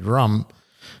 45-gallon drum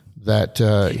that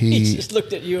he just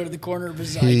looked at you out of the corner of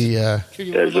his eyes.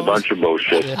 There's a bunch of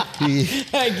bullshit. He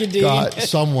got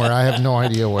somewhere. I have no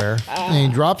idea where. And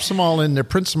he drops them all in there,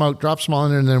 prints them out, drops them all in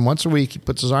there, and then once a week he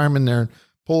puts his arm in there,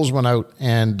 pulls one out,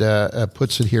 and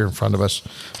puts it here in front of us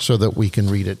so that we can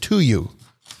read it to you.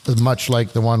 Much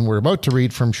like the one we're about to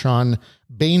read from Sean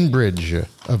Bainbridge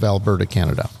of Alberta,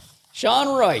 Canada.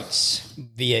 Sean writes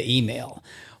via email,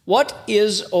 what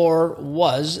is or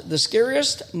was the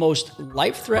scariest, most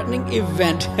life-threatening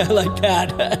event, I like that,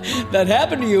 that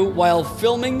happened to you while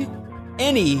filming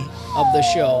any of the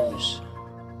shows?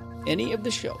 Any of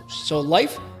the shows. So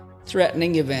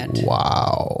life-threatening event.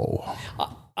 Wow.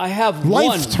 I have one.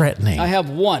 Life-threatening. I have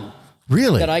one.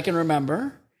 Really? That I can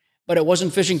remember, but it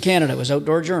wasn't Fishing Canada. It was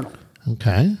Outdoor Journal.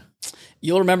 Okay.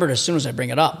 You'll remember it as soon as I bring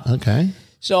it up. Okay.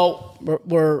 So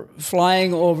we're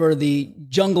flying over the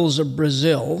jungles of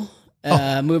Brazil,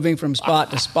 moving from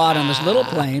spot to spot on this little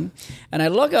plane. And I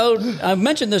look out. I've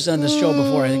mentioned this on this show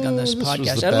before, I think, on this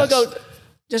podcast. I look out,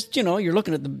 just, you're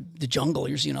looking at the jungle.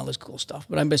 You're seeing all this cool stuff.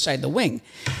 But I'm beside the wing.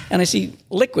 And I see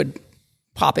liquid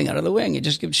popping out of the wing. It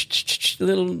just gives a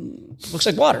little, looks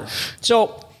like water.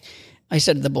 So I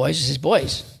said to the boys, I says,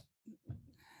 boys,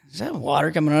 is that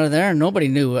water coming out of there? And nobody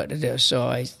knew what it is. So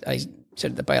I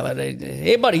said to the pilot,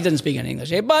 hey, buddy, he doesn't speak any English.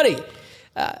 Hey, buddy,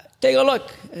 take a look.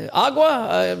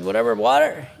 Agua, whatever,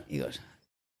 water? He goes,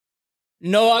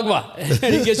 no agua.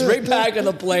 And he gets right back on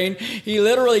the plane. He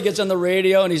literally gets on the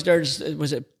radio and he starts,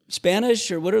 was it Spanish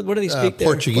or what do they speak there?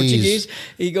 Portuguese.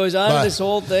 He goes on to this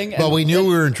whole thing. But we knew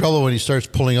we were in trouble when he starts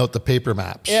pulling out the paper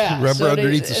maps. Yeah. Remember so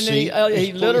underneath the seat?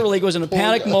 He literally goes into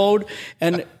panic mode,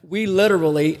 and we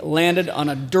literally landed on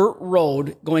a dirt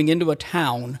road going into a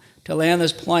town to land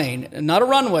this plane. Not a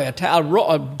runway, a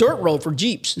dirt road for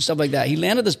Jeeps and stuff like that. He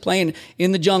landed this plane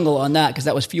in the jungle on that because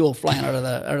that was fuel flying out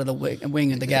of the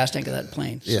wing and the gas tank of that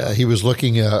plane. So. Yeah, he was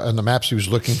looking on the maps. He was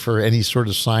looking for any sort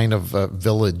of sign of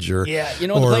village or when the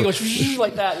plane goes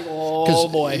like that, you go, oh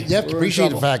boy. You have to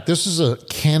appreciate the fact this is a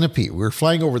canopy. We're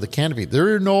flying over the canopy.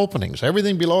 There are no openings.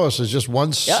 Everything below us is just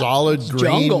one solid green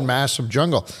jungle. massive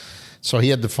jungle. So he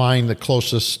had to find the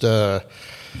closest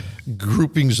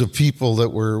groupings of people that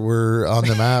were on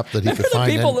the map that he could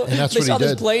find, and that's what he did. They saw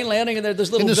this plane landing in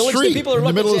this little in the village. Street, People are in the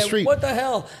looking middle of the saying, street. what the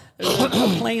hell? There's a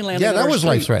plane landing. Yeah, that was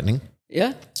life-threatening.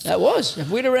 Yeah, that was. If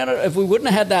we wouldn't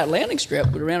have had that landing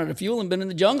strip, we'd have ran out of fuel and been in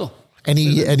the jungle. And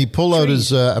he pulled out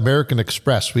his American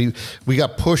Express. We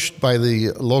got pushed by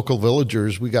the local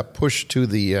villagers. We got pushed to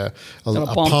the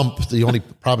pump. The only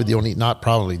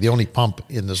pump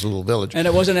in this little village. And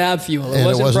it wasn't ab fuel. It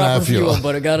wasn't proper fuel,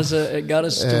 but it got us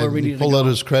to where we needed to go. Pulled out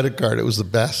his credit card. It was the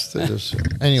best.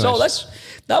 Anyway. So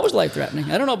that was life threatening.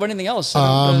 I don't know about anything else.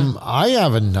 I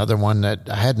have another one that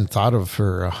I hadn't thought of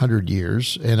for 100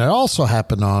 years, and it also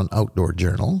happened on Outdoor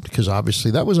Journal because obviously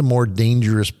that was a more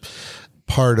dangerous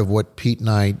part of what Pete and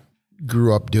I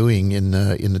grew up doing in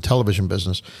the television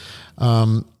business.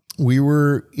 We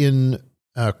were in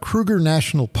Kruger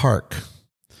National Park,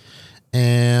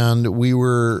 and we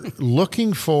were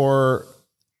looking for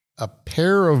a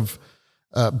pair of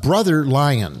brother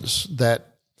lions that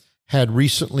had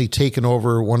recently taken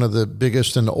over one of the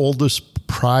biggest and oldest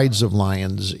prides of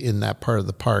lions in that part of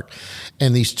the park.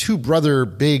 And these two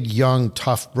big, young,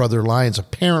 tough brother lions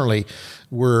apparently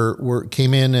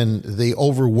came in and they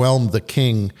overwhelmed the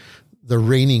king the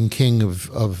reigning king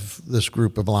of this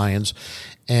group of lions,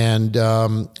 and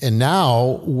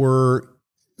now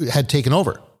had taken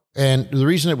over. And the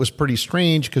reason it was pretty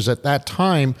strange, because at that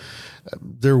time,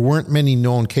 there weren't many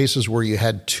known cases where you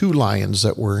had two lions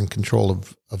that were in control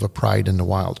of a pride in the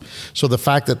wild. So the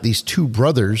fact that these two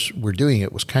brothers were doing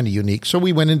it was kind of unique. So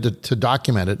we went in to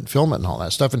document it and film it and all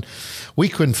that stuff. And we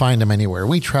couldn't find them anywhere.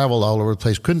 We traveled all over the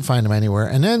place, couldn't find them anywhere.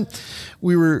 And then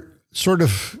we were sort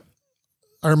of,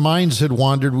 our minds had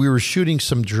wandered. We were shooting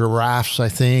some giraffes, I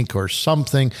think, or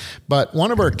something. But one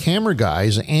of our camera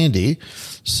guys, Andy,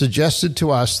 suggested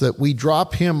to us that we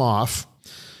drop him off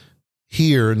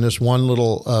here in this one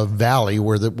little valley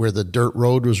where the dirt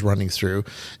road was running through.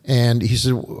 And he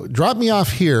said, drop me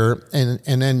off here,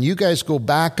 and then you guys go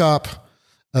back up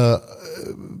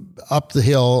the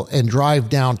hill and drive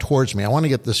down towards me. I want to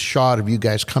get this shot of you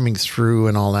guys coming through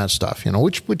and all that stuff,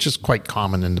 which is quite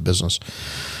common in the business.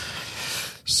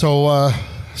 So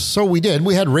we did.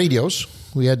 We had radios.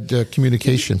 We had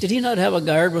communication. Did he not have a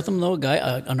guard with him, though?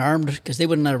 An armed? Because they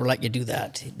would never let you do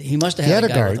that. He must have had a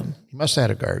guard with him. He must have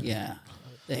had a guard. Yeah, I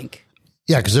would think.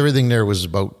 Yeah, because everything there was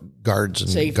about guards and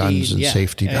safety, guns and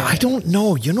safety. But I don't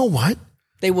know. You know what?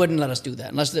 They wouldn't let us do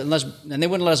that unless, and they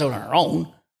wouldn't let us out on our own.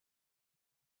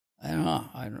 I don't know.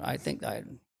 I think that.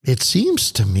 It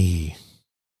seems to me,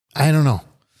 I don't know.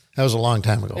 That was a long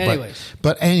time ago.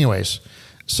 But anyways.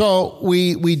 So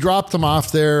we dropped them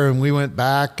off there, and we went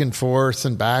back and forth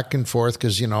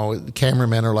because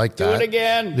cameramen are like that. Do it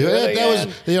again. Do it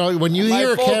again. That was when you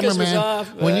hear a cameraman,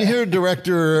 when you hear a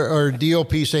director or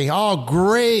DOP saying, "Oh,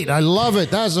 great, I love it.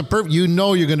 That's the perfect." You're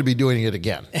going to be doing it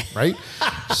again, right?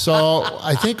 So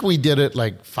I think we did it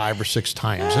like 5 or 6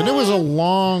 times, and it was a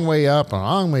long way up, a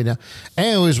long way down.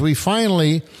 Anyways, we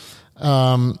finally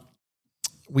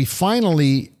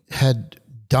had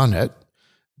done it.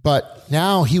 But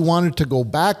now he wanted to go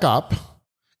back up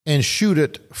and shoot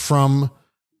it from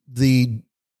the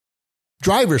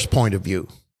driver's point of view,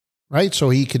 right?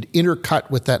 So he could intercut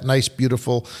with that nice,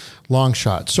 beautiful long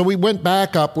shot. So we went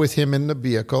back up with him in the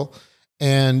vehicle,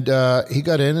 and he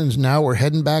got in, and now we're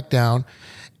heading back down.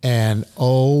 And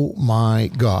oh my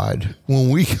God,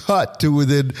 when we got to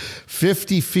within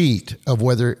 50 feet of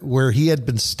where he had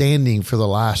been standing for the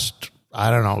last,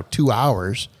 2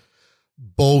 hours,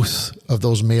 both of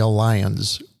those male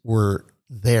lions were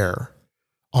there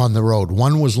on the road.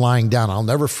 One was lying down. I'll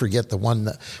never forget the one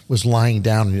that was lying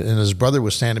down, and his brother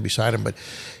was standing beside him, but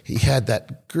he had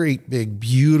that great big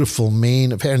beautiful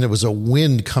mane of hair, and there was a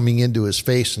wind coming into his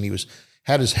face, and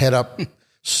had his head up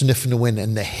sniffing the wind,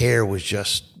 and the hair was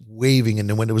just waving in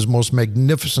the wind. It was the most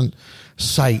magnificent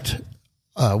sight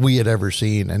we had ever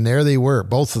seen. And there they were.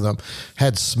 Both of them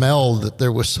had smelled that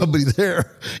there was somebody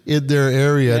there in their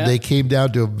area. Yeah. They came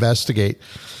down to investigate.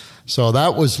 So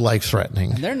that was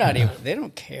life-threatening. And they're not even, they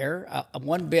don't care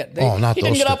one bit. Not those two. He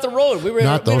didn't get off the road. We were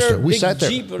not those two. We sat there.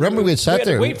 Jeep, remember we had sat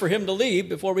there. We had to wait for him to leave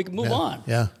before we could move on.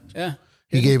 Yeah. Yeah.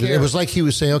 It was like he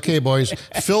was saying, "Okay, boys,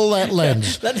 fill that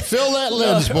lens. Fill that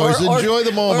lens, boys. Enjoy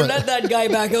the moment. Or let that guy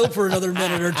back out for another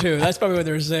minute or two." That's probably what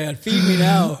they're saying. Feed me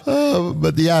now.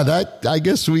 But yeah, that I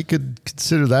guess we could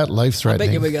consider that life-threatening.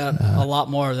 I bet we got a lot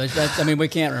more. We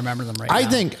can't remember them now. I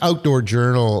think Outdoor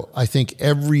Journal. I think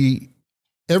every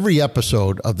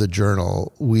episode of the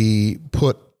Journal we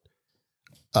put.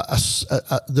 I'm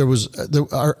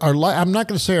not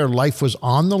going to say our life was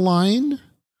on the line.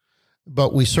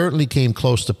 But we certainly came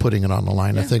close to putting it on the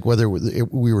line. Yeah. I think whether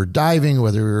we were diving,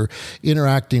 whether we were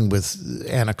interacting with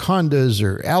anacondas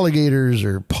or alligators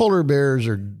or polar bears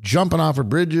or jumping off of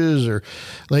bridges, or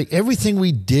like everything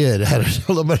we did had a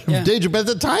element of danger. But at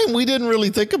the time, we didn't really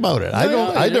think about it.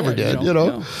 I never did.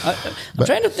 I'm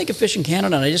trying to think of Fishing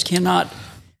Canada, and I just cannot.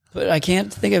 But I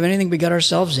can't think of anything we got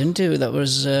ourselves into that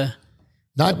was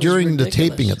not during the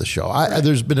taping of the show.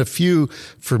 There's been a few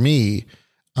for me.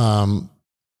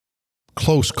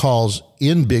 Close calls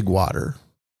in big water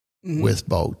with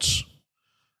boats,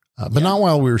 but not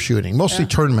while we were shooting. Mostly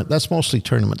tournament. That's mostly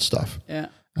tournament stuff. Yeah.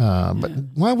 But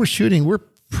while we're shooting, we're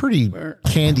pretty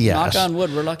candy ass. Knock on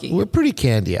wood, we're lucky. We're pretty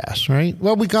candy ass, right?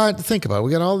 Well, we got to think about it.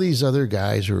 We got all these other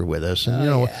guys who are with us, and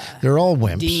they're all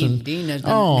wimps. Dean has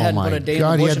hadn't put a day in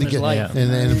the bush in his life.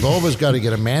 And Boba's got to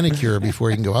get a manicure before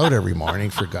he can go out every morning.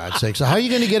 For God's sake! So how are you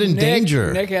going to get in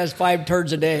danger? Nick has 5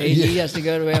 turds a day. Yeah. He has to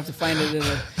go. We have to find it in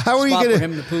a spot for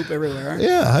him to poop everywhere.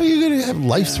 Yeah, how are you going to have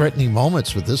life-threatening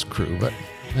moments with this crew? But,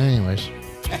 anyways.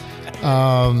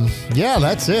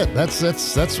 That's it.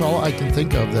 That's all I can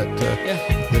think of that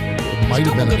might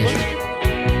have been an issue.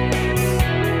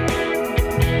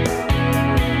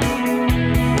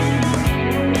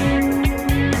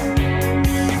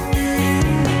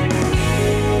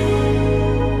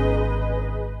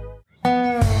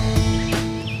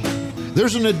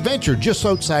 there's an adventure just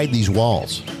outside these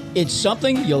walls. It's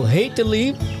something you'll hate to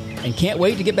leave and can't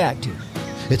wait to get back to.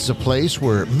 It's a place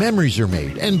where memories are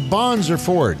made and bonds are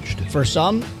forged. For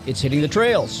some, it's hitting the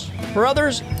trails. For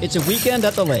others, it's a weekend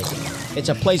at the lake. It's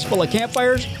a place full of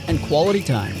campfires and quality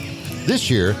time. This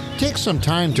year, take some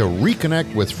time to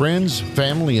reconnect with friends,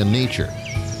 family, and nature.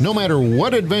 No matter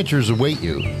what adventures await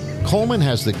you, Coleman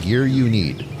has the gear you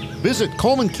need. Visit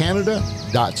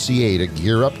colemancanada.ca to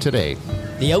gear up today.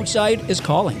 The outside is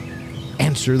calling.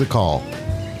 Answer the call.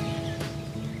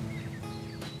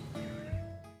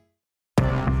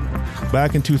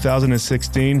 Back in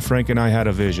 2016, Frank and I had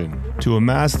a vision to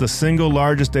amass the single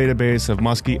largest database of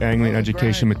muskie angling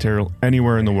education material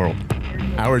anywhere in the world.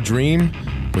 Our dream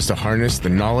was to harness the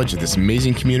knowledge of this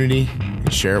amazing community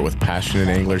and share it with passionate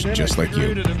anglers just like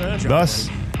you. Thus,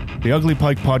 the Ugly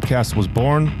Pike podcast was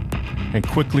born and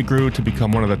quickly grew to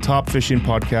become one of the top fishing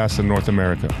podcasts in North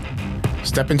America.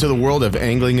 Step into the world of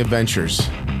angling adventures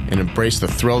and embrace the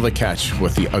thrill of the catch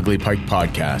with the Ugly Pike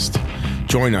podcast.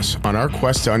 Join us on our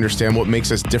quest to understand what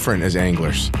makes us different as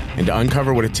anglers and to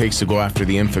uncover what it takes to go after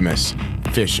the infamous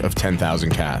fish of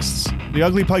 10,000 casts. The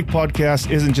Ugly Pike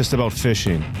podcast isn't just about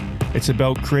fishing. It's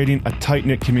about creating a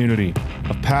tight-knit community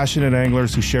of passionate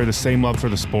anglers who share the same love for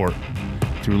the sport.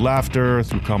 Through laughter,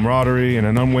 through camaraderie, and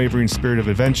an unwavering spirit of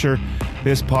adventure,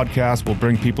 this podcast will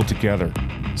bring people together.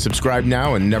 Subscribe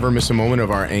now and never miss a moment of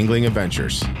our angling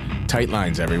adventures. Tight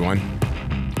lines, everyone.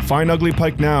 Find Ugly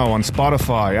Pike now on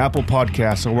Spotify, Apple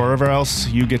Podcasts, or wherever else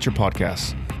you get your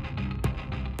podcasts.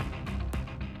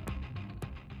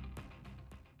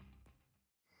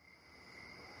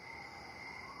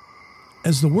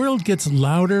 As the world gets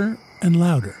louder and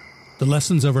louder, the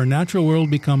lessons of our natural world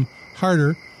become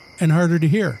harder and harder to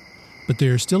hear, but they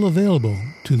are still available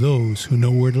to those who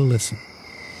know where to listen.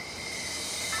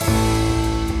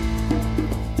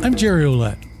 I'm Jerry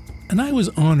Ouellette, and I was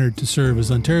honored to serve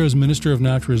as Ontario's Minister of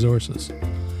Natural Resources.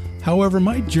 However,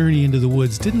 my journey into the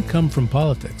woods didn't come from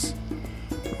politics.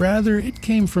 Rather, it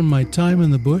came from my time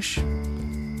in the bush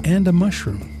and a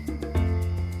mushroom.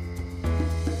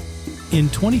 In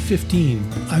 2015,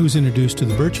 I was introduced to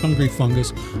the birch-hungry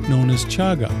fungus known as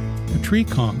chaga, a tree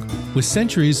conch, with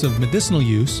centuries of medicinal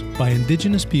use by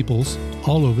indigenous peoples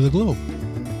all over the globe.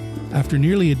 After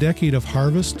nearly a decade of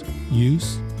harvest,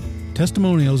 use,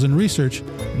 testimonials, and research,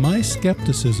 my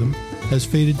skepticism has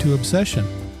faded to obsession,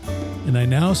 and I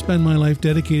now spend my life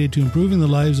dedicated to improving the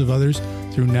lives of others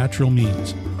through natural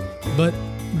means. But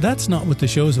that's not what the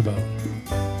show's about.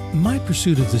 My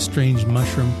pursuit of this strange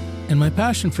mushroom and my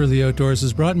passion for the outdoors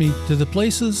has brought me to the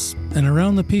places and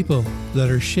around the people that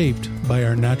are shaped by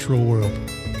our natural world.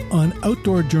 On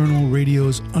Outdoor Journal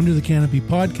Radio's Under the Canopy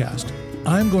podcast,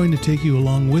 I'm going to take you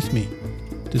along with me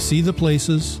to see the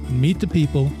places and meet the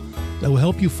people that will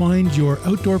help you find your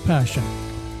outdoor passion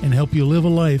and help you live a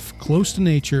life close to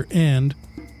nature and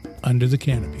under the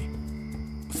canopy.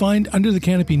 Find Under the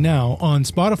Canopy now on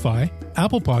Spotify,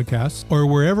 Apple Podcasts, or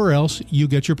wherever else you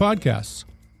get your podcasts.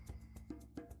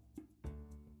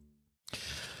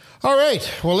 All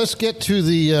right. Well, let's get to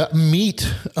the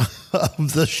meat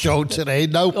of the show today.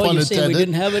 No pun you intended. say we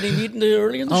didn't have any meat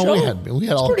early in the show? We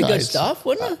had all pretty kinds. good stuff,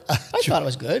 wasn't it? I thought it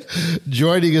was good.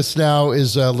 Joining us now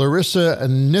is Larissa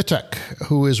Nituch,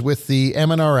 who is with the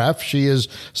MNRF. She is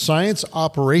Science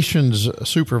Operations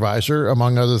Supervisor,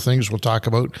 among other things. We'll talk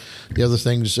about the other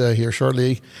things here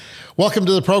shortly. Welcome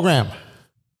to the program.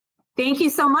 Thank you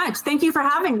so much. Thank you for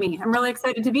having me. I'm really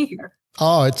excited to be here.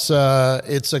 Oh, it's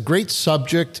a great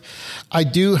subject. I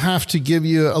do have to give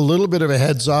you a little bit of a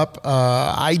heads up.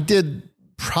 I did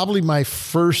probably my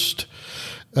first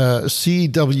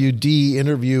CWD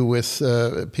interview with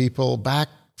people back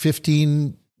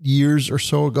 15 years or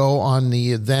so ago on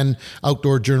the then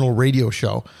Outdoor Journal radio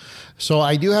show. So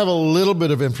I do have a little bit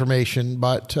of information,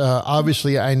 but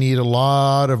obviously I need a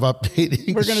lot of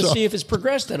updating. We're going to see if it's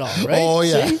progressed at all, right? Oh,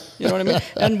 yeah. See? You know what I mean?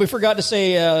 And we forgot to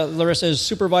say Larissa is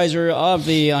supervisor of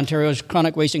the Ontario's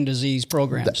Chronic Wasting Disease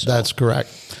Program. That's correct.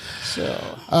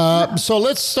 So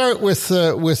let's start with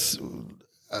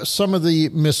some of the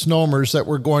misnomers that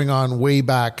were going on way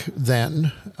back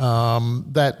then,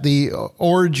 that the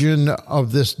origin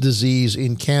of this disease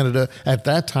in Canada at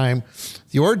that time,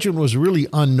 the origin was really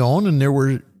unknown, and there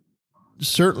were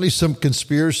certainly some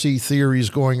conspiracy theories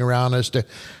going around as to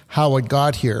how it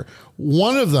got here.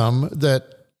 One of them that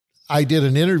I did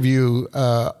an interview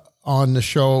on the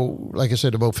show, like I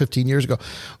said, about 15 years ago,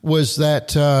 was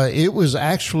that it was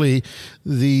actually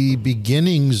the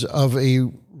beginnings of a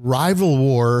rival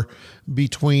war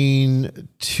between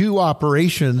two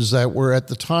operations that were at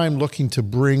the time looking to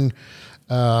bring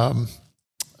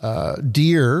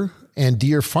deer and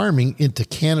deer farming into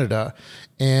Canada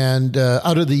and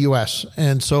out of the U.S.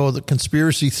 And so the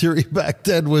conspiracy theory back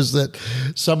then was that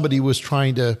somebody was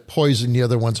trying to poison the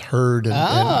other one's herd.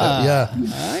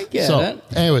 I get it.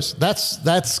 Anyways,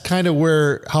 that's kind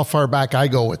of how far back I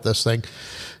go with this thing.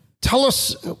 Tell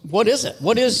us. What is it?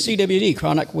 What is CWD,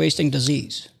 chronic wasting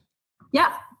disease?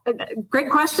 Yeah,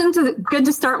 great question. So good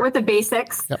to start with the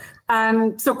basics.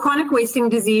 Yep. So chronic wasting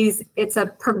disease, it's a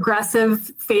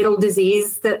progressive fatal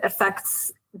disease that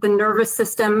affects the nervous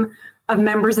system of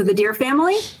members of the deer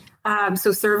family.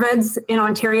 So cervids in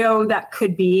Ontario, that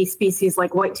could be species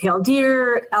like white-tailed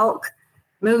deer, elk,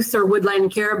 moose, or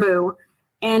woodland caribou.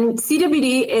 And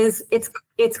CWD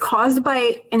it's caused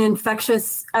by an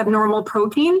infectious abnormal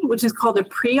protein, which is called a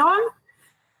prion.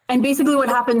 And basically what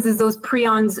happens is those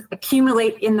prions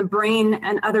accumulate in the brain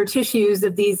and other tissues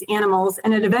of these animals,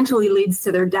 and it eventually leads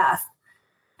to their death.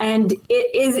 And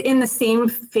it is in the same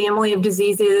family of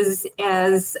diseases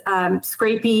as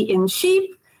scrapie in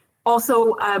sheep,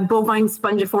 also bovine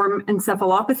spongiform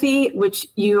encephalopathy, which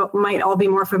you might all be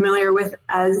more familiar with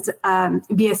as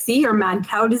VSC or mad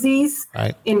cow disease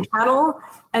in cattle.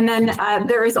 And then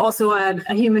there is also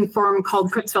a human form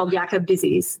called Creutzfeldt-Jakob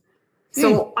disease.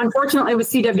 So unfortunately with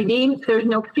CWD, there's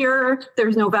no cure,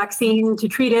 there's no vaccine to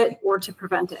treat it or to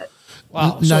prevent it.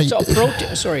 Wow. So it's a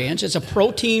protein, sorry, Ange, it's a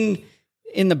protein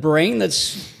in the brain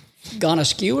that's gone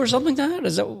askew or something like that?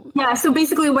 Is that? Yeah. So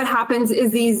basically what happens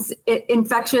is these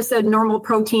infectious abnormal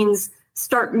proteins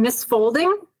start misfolding,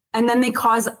 and then they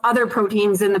cause other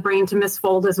proteins in the brain to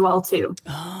misfold as well too.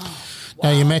 Oh, wow.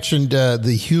 Now you mentioned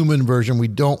the human version. We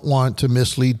don't want to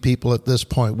mislead people at this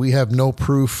point. We have no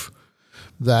proof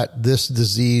that this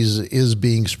disease is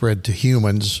being spread to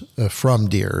humans from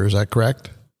deer. Is that correct?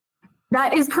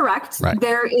 That is correct. Right.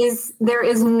 There is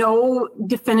no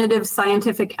definitive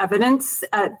scientific evidence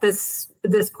at this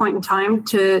point in time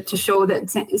to show that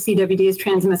CWD is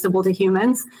transmissible to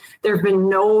humans. There have been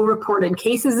no reported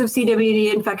cases of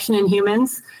CWD infection in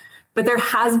humans, but there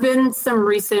has been some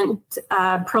recent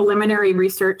preliminary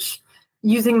research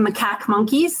using macaque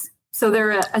monkeys. So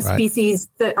they're a species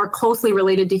that are closely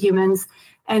related to humans.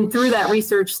 And through that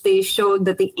research, they showed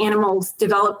that the animals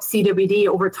developed CWD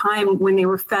over time when they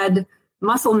were fed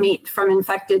muscle meat from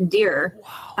infected deer.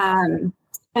 Wow.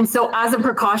 And so as a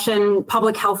precaution,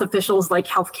 public health officials like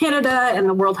Health Canada and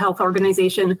the World Health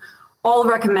Organization all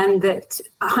recommend that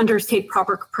hunters take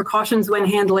proper precautions when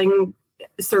handling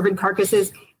cervid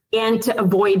carcasses and to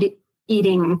avoid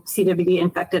eating CWD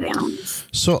infected animals.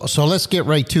 So let's get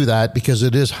right to that, because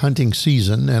it is hunting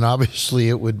season, and obviously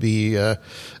it would be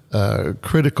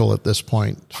critical at this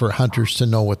point for hunters to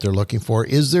know what they're looking for.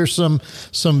 Is there some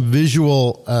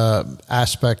visual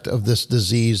aspect of this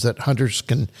disease that hunters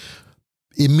can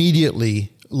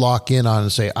immediately lock in on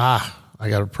and say, I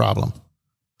got a problem?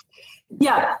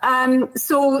 Yeah.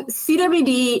 So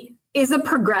CWD is a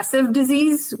progressive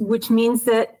disease, which means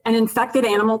that an infected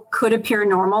animal could appear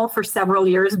normal for several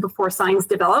years before signs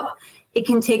develop. It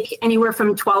can take anywhere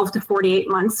from 12 to 48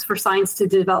 months for signs to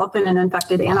develop in an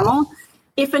infected animal.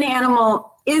 If an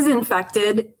animal is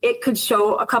infected, it could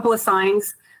show a couple of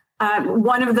signs.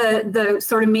 One of the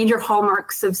sort of major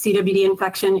hallmarks of CWD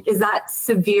infection is that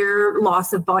severe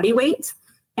loss of body weight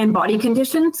and body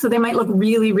condition. So they might look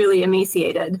really, really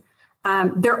emaciated.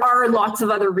 There are lots of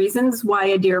other reasons why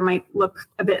a deer might look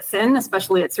a bit thin,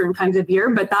 especially at certain times of year,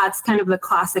 but that's kind of the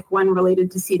classic one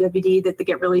related to CWD, that they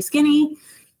get really skinny.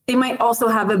 They might also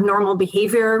have abnormal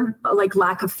behavior, like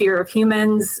lack of fear of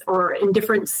humans or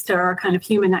indifference to our kind of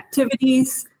human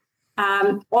activities.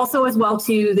 Also as well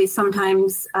too, they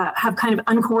sometimes have kind of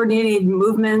uncoordinated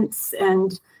movements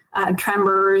and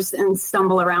tremors and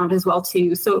stumble around as well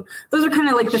too. So those are kind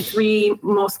of like the three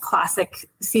most classic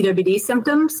CWD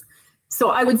symptoms.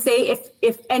 So I would say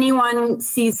if anyone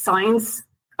sees signs,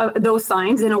 those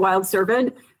signs in a wild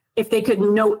cervid, if they could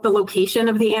note the location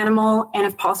of the animal and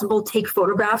if possible, take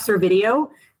photographs or video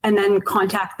and then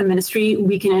contact the ministry,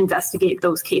 we can investigate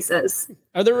those cases.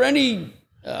 Are there any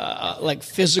like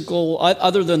physical,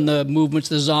 other than the movements,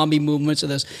 the zombie movements of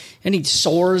this, any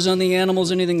sores on the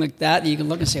animals, anything like that you can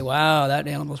look and say, wow, that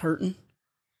animal's hurting?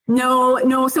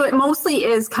 No. So it mostly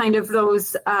is kind of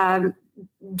those,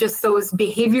 just those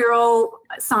behavioral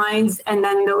signs and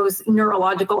then those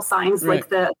neurological signs, like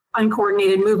the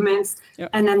uncoordinated movements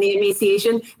and then the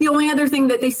emaciation. The only other thing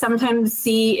that they sometimes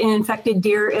see in infected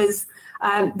deer is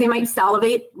they might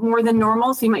salivate more than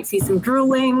normal. So you might see some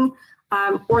drooling,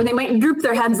 or they might droop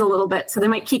their heads a little bit. So they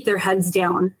might keep their heads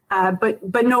down, but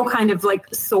no kind of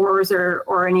like sores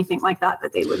or anything like that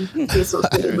they would be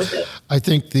associated with it. I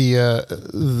think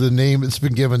the name that's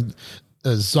been given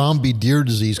zombie deer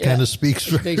disease kind of speaks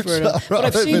for itself. But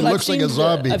I've seen, it looks like a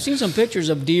zombie. I've seen some pictures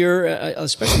of deer,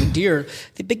 especially deer,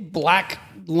 the big black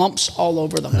lumps all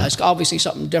over them. That's obviously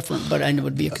something different, but I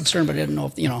would be a concern, but I didn't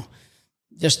know if,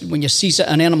 just when you see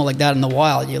an animal like that in the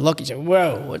wild, you look and say,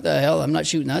 whoa, what the hell? I'm not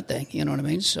shooting that thing. You know what I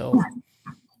mean? So...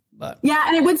 Yeah,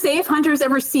 and I would say if hunters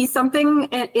ever see something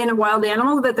in a wild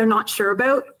animal that they're not sure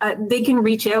about, they can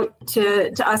reach out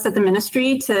to us at the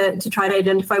ministry to try to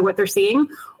identify what they're seeing.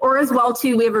 Or as well,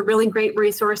 too, we have a really great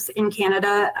resource in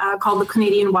Canada called the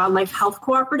Canadian Wildlife Health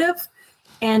Cooperative.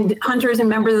 And hunters and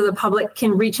members of the public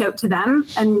can reach out to them,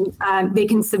 and they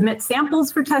can submit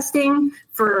samples for testing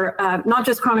for not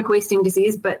just chronic wasting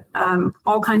disease, but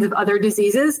all kinds of other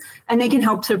diseases. And they can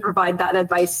help to provide that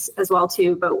advice as well,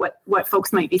 too, about what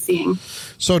folks might be seeing.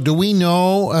 So do we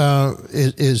know,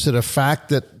 is it a fact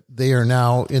that they are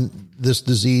now this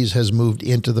disease has moved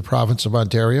into the province of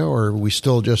Ontario, or are we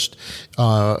still just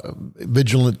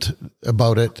vigilant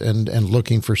about it and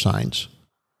looking for signs?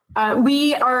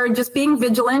 We are just being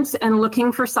vigilant and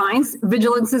looking for signs.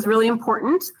 Vigilance is really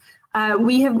important.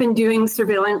 We have been doing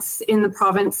surveillance in the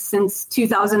province since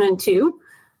 2002.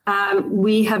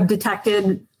 We have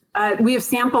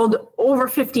sampled over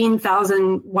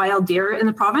 15,000 wild deer in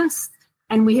the province,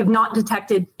 and we have not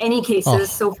detected any cases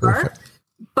so far. Perfect.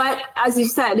 But as you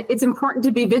said, it's important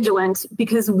to be vigilant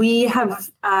because we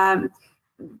have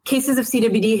cases of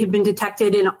CWD have been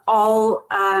detected in all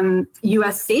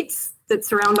U.S. states that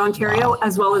surround Ontario,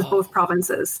 as well as both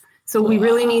provinces. So we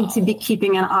really need to be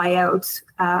keeping an eye out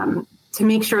to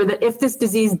make sure that if this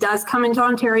disease does come into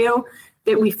Ontario,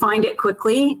 that we find it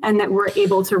quickly and that we're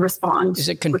able to respond. Is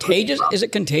it contagious? Is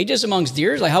it contagious amongst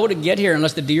deer? Like, how would it get here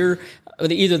unless the deer,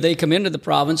 either they come into the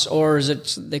province or is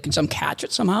it they can some catch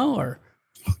it somehow? Or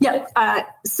yeah,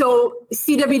 so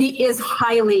CWD is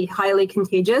highly, highly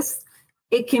contagious.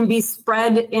 It can be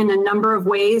spread in a number of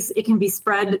ways. It can be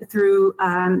spread through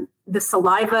the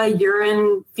saliva,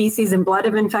 urine, feces, and blood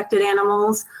of infected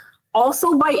animals,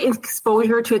 also by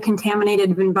exposure to a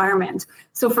contaminated environment.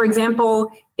 So, for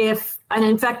example, if an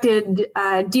infected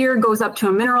deer goes up to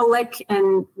a mineral lick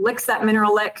and licks that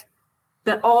mineral lick,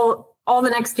 that all the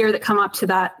next deer that come up to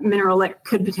that mineral lick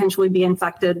could potentially be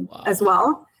infected as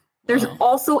well. There's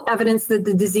also evidence that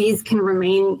the disease can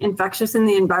remain infectious in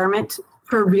the environment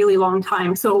for a really long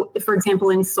time. So, for example,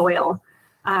 in soil.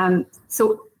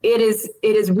 So it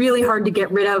is really hard to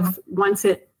get rid of once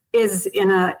it is in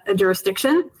a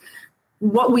jurisdiction.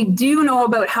 What we do know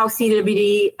about how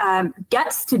CWD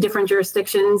gets to different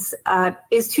jurisdictions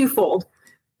is twofold.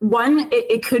 One,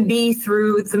 it could be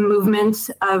through the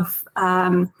movement of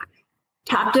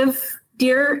captive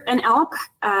deer and elk,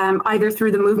 either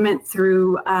through the movement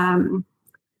through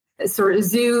sort of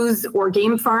zoos or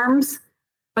game farms,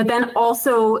 but then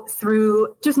also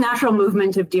through just natural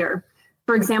movement of deer.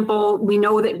 For example, we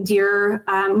know that deer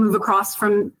move across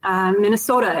from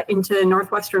Minnesota into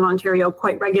northwestern Ontario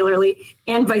quite regularly,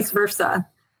 and vice versa.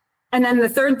 And then the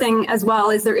third thing as well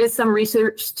is there is some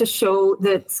research to show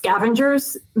that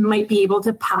scavengers might be able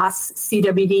to pass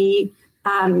CWD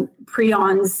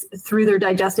prions through their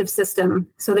digestive system.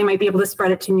 So they might be able to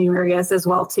spread it to new areas as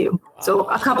well, too. So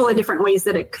a couple of different ways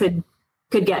that it could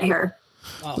get here.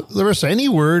 Wow. Larissa, any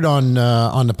word on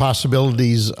the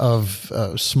possibilities of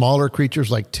smaller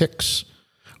creatures like ticks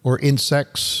or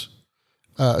insects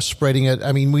spreading it?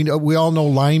 I mean, we all know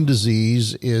Lyme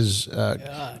disease is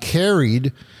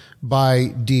carried by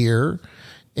deer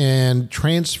and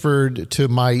transferred to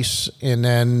mice and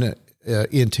then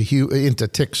into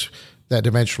ticks that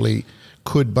eventually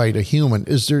could bite a human.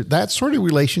 Is there that sort of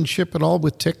relationship at all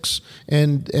with ticks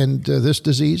and this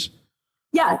disease?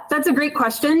 Yeah, that's a great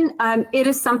question. It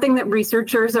is something that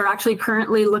researchers are actually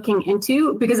currently looking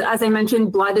into because, as I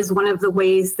mentioned, blood is one of the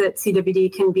ways that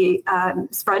CWD can be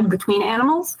spread between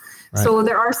animals. Right. So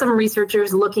there are some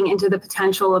researchers looking into the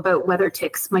potential about whether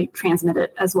ticks might transmit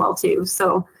it as well, too.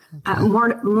 So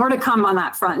more to come on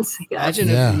that front. Imagine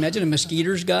if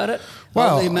mosquitoes got it.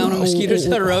 Well, the amount of mosquitoes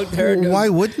that are out there. Why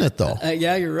wouldn't it though?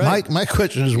 Yeah, you're right. My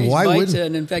question is, why wouldn't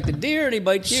an infected deer and he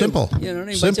bites you? Simple. And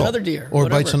he bites another deer. Or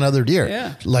whatever. bites another deer.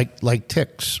 Yeah. Like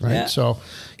ticks, right? Yeah. So,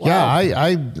 wow.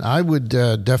 I would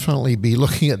definitely be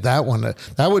looking at that one.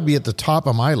 That would be at the top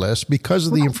of my list because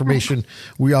of the information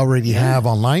we already have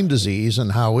on Lyme disease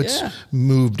and how it's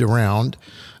moved around.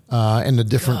 And the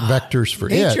different vectors for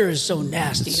Nature is so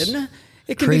nasty, isn't it?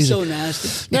 It can be so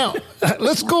nasty. Now,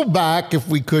 let's go back, if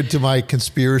we could, to my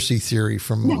conspiracy theory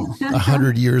from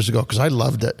 100 years ago, because I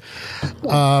loved it.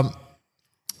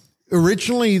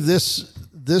 Originally,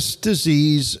 this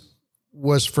disease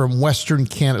was from Western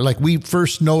Canada. Like, we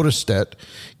first noticed it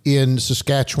in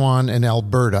Saskatchewan and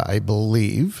Alberta, I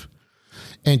believe.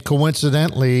 And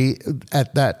coincidentally,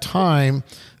 at that time,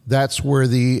 that's where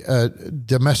the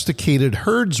domesticated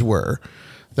herds were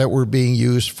that were being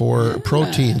used for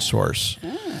protein source.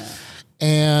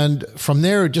 And from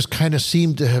there, it just kind of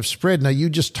seemed to have spread. Now, you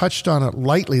just touched on it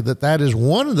lightly, that is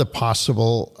one of the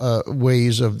possible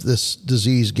ways of this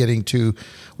disease getting to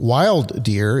wild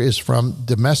deer is from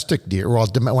domestic deer. Well,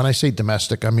 when I say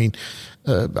domestic, I mean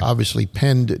obviously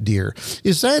penned deer.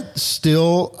 Is that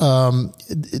still,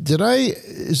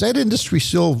 is that industry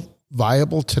still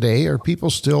viable today? Are people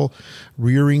still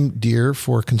rearing deer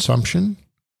for consumption?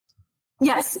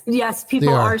 Yes.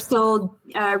 People are still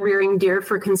rearing deer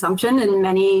for consumption in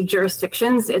many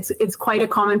jurisdictions. It's quite a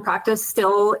common practice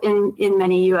still in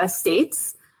many U.S.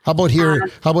 states. How about here?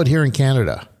 How about here in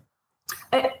Canada?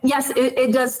 Yes,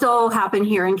 it does still happen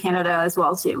here in Canada as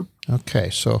well too. Okay,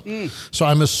 so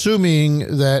I'm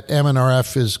assuming that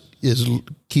MNRF is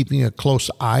keeping a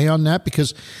close eye on that,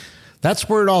 because that's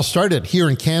where it all started here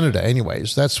in Canada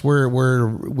anyways. That's where it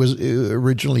was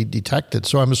originally detected.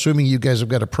 So I'm assuming you guys have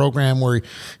got a program where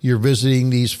you're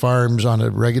visiting these farms on a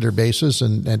regular basis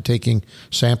and taking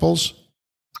samples?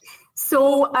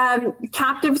 So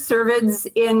captive cervids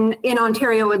in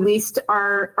Ontario, at least,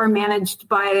 are managed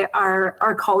by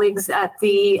our colleagues at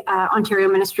the Ontario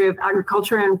Ministry of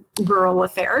Agriculture and Rural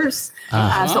Affairs,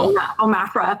 so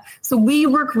OMAFRA. So we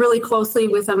work really closely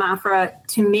with OMAFRA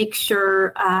to make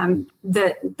sure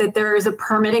that there is a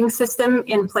permitting system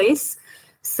in place.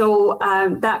 So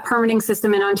that permitting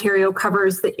system in Ontario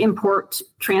covers the import,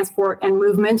 transport, and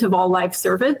movement of all live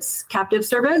cervids, captive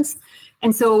cervids.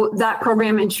 And so that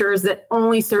program ensures that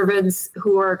only cervids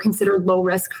who are considered low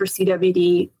risk for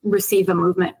CWD receive a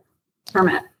movement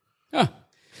permit. Huh.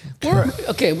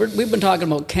 We've been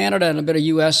talking about Canada and a bit of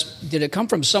U.S. Did it come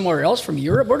from somewhere else, from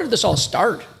Europe? Where did this all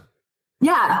start?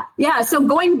 Yeah. So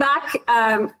going back,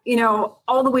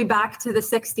 all the way back to the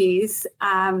 60s.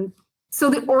 So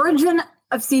the origin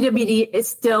of CWD is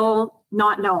still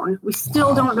not known. We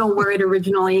still don't know where it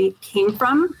originally came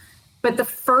from. But the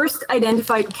first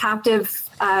identified captive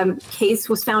case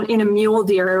was found in a mule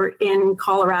deer in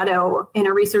Colorado in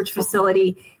a research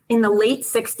facility in the late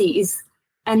 60s.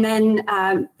 And then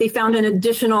they found an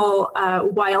additional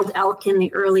wild elk in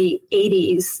the early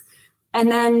 80s.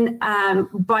 And then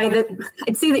by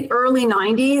the early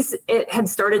 90s, it had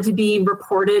started to be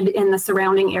reported in the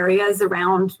surrounding areas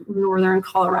around northern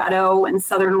Colorado and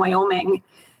southern Wyoming.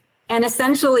 And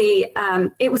essentially,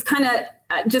 it was kind of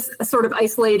just sort of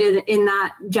isolated in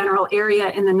that general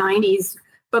area in the 90s.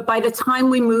 But by the time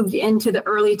we moved into the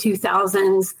early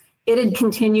 2000s, it had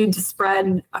continued to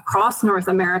spread across North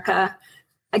America.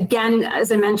 Again,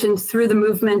 as I mentioned, through the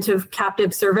movement of captive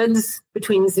cervids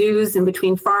between zoos and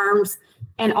between farms,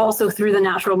 and also through the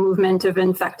natural movement of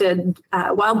infected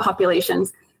wild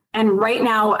populations. And right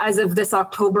now, as of this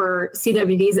October,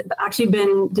 CWDs have actually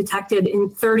been detected in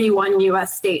 31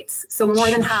 U.S. states. So more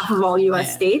than half of all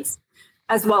U.S. states,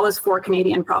 as well as 4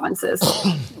 Canadian provinces.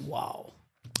 Wow.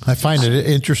 I find it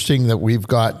interesting that we've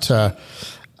got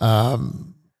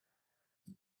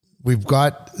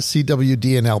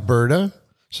CWD in Alberta,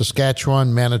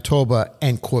 Saskatchewan, Manitoba,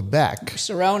 and Quebec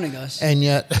surrounding us. And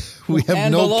yet we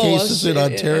have no cases in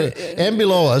Ontario and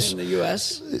below us. In the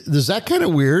U.S. Is that kind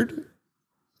of weird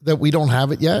that we don't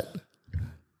have it yet?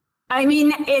 I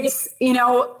mean,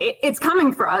 it's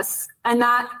coming for us, and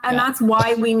that's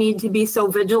why we need to be so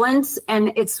vigilant,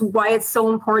 and it's why it's so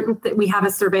important that we have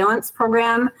a surveillance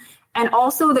program, and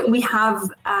also that we have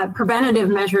preventative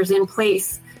measures in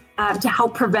place to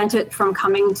help prevent it from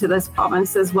coming to this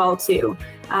province as well too.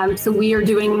 So we are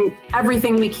doing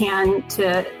everything we can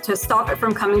to stop it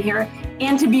from coming here,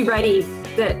 and to be ready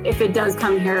that if it does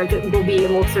come here, that we'll be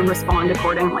able to respond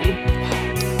accordingly.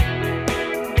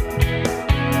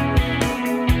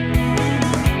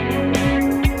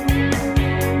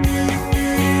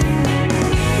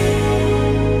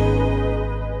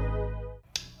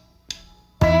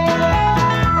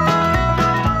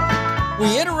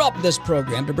 We interrupt this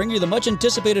program to bring you the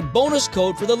much-anticipated bonus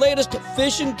code for the latest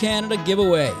Fishing Canada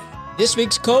giveaway. This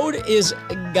week's code is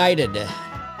GUIDED.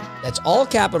 That's all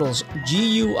capitals,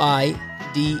 GUIDED.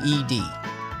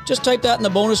 Just type that in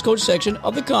the bonus code section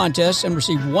of the contest and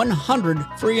receive 100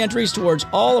 free entries towards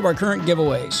all of our current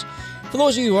giveaways. For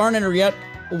those of you who aren't entered yet,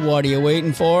 what are you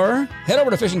waiting for? Head over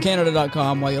to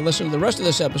fishingcanada.com while you listen to the rest of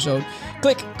this episode.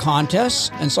 Click contests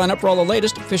and sign up for all the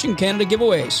latest Fishing Canada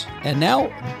giveaways. And now,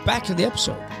 back to the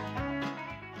episode.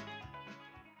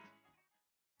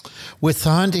 With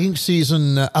the hunting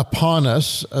season upon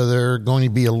us, there are going to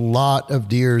be a lot of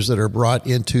deers that are brought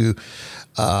into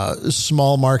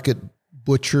small market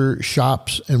butcher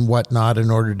shops and whatnot in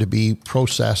order to be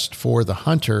processed for the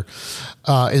hunter.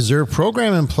 Is there a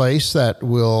program in place that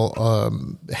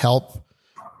will help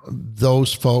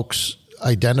those folks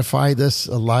identify this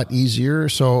a lot easier?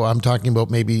 So I'm talking about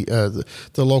maybe the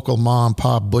local mom and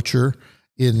pop butcher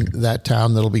in that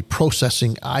town that'll be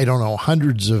processing, I don't know,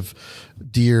 hundreds of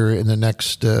deer in the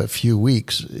next few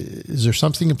weeks. Is there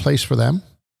something in place for them?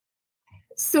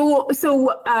 So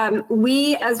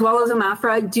we, as well as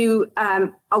AMAFRA, do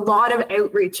a lot of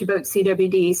outreach about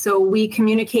CWD. So we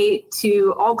communicate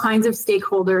to all kinds of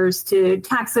stakeholders, to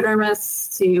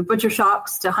taxidermists, to butcher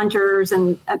shops, to hunters,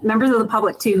 and members of the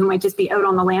public too, who might just be out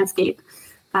on the landscape,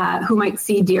 who might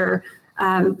see deer.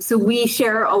 So we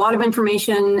share a lot of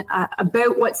information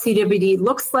about what CWD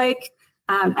looks like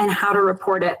and how to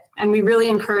report it. And we really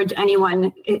encourage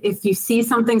anyone, if you see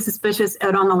something suspicious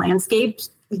out on the landscape,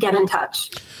 get in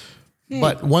touch.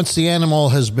 But once the animal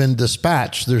has been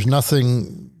dispatched, there's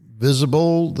nothing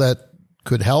visible that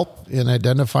could help in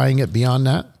identifying it beyond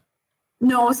that?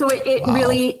 No, so it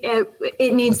really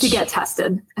it needs to get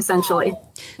tested, essentially.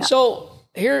 Yeah. So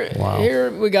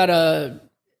here we got an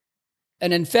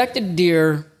infected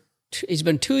deer. He's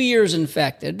been 2 years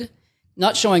infected,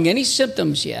 not showing any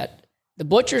symptoms yet. The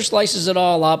butcher slices it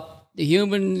all up.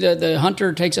 The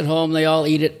hunter takes it home. They all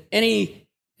eat it. Any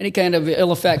kind of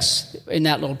ill effects in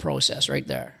that little process right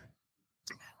there?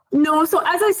 No. So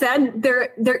as I said,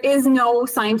 there is no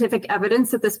scientific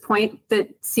evidence at this point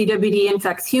that CWD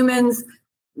infects humans.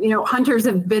 Hunters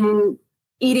have been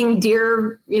eating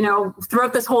deer,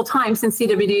 throughout this whole time since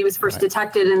CWD was first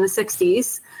detected in the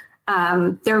 60s.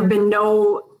 There have been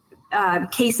no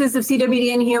cases of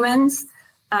CWD in humans.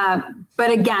 But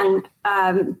again,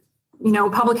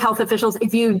 public health officials,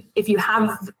 if you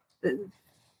have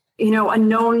a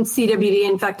known CWD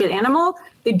infected animal,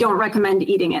 they don't recommend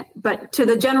eating it. But to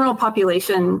the general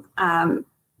population,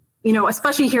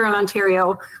 especially here in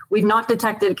Ontario, we've not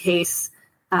detected a case.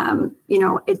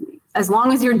 As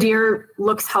long as your deer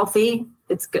looks healthy,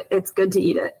 it's good to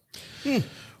eat it.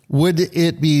 Would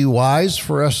it be wise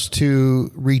for us to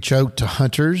reach out to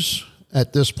hunters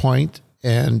at this point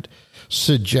and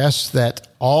suggest that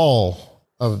all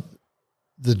of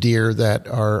the deer that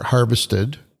are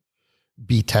harvested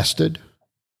be tested?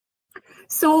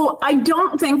 So I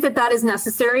don't think that is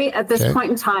necessary at this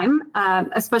point in time,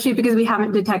 especially because we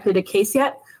haven't detected a case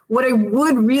yet. What I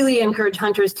would really encourage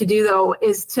hunters to do, though,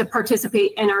 is to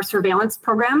participate in our surveillance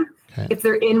program if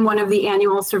they're in one of the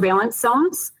annual surveillance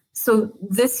zones. So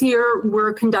this year,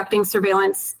 we're conducting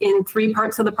surveillance in 3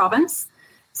 parts of the province.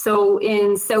 So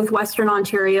in southwestern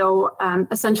Ontario,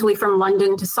 essentially from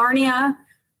London to Sarnia,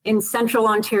 in central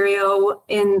Ontario,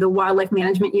 in the wildlife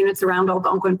management units around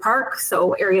Algonquin Park,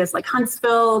 so areas like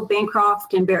Huntsville,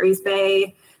 Bancroft, and Barry's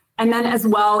Bay, and then as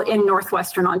well in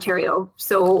northwestern Ontario,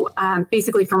 so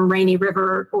basically from Rainy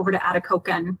River over to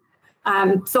Atikokan.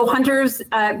 So hunters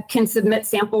can submit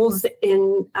samples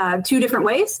in 2 different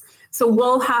ways. So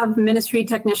we'll have ministry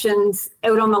technicians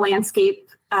out on the landscape.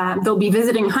 They'll be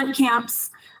visiting hunt camps.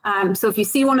 So if you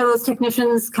see one of those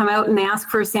technicians come out and they ask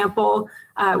for a sample,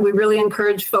 we really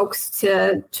encourage folks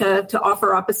to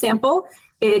offer up a sample.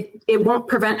 It won't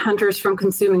prevent hunters from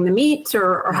consuming the meat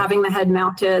or having the head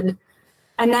mounted.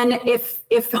 And then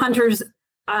if hunters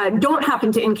don't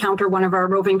happen to encounter one of our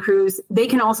roving crews, they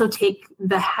can also take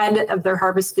the head of their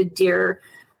harvested deer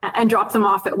and drop them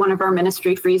off at one of our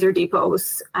ministry freezer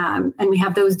depots. And we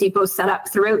have those depots set up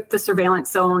throughout the surveillance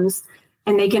zones,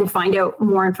 and they can find out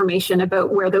more information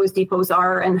about where those depots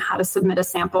are and how to submit a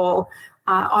sample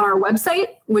on our website,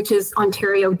 which is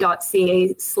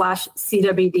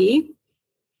ontario.ca/CWD.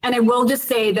 And I will just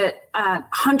say that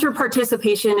hunter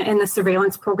participation in the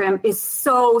surveillance program is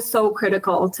so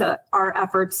critical to our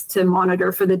efforts to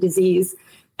monitor for the disease.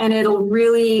 And it'll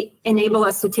really enable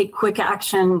us to take quick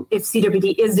action if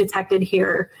CWD is detected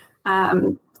here.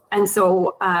 And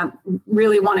so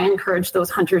really want to encourage those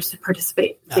hunters to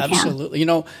participate. Absolutely.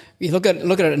 You look at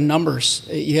it in numbers.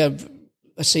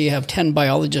 Let's say you have 10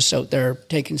 biologists out there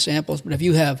taking samples, but if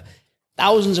you have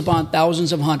thousands upon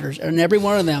thousands of hunters, and every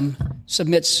one of them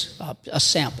submits a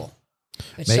sample.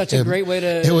 It's such a great way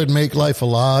to... It would make life a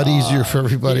lot easier for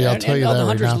everybody, I'll tell you that right now.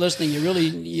 And the hunters listening, you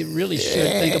really should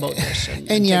think about this. And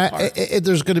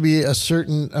there's going to be a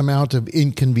certain amount of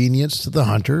inconvenience to the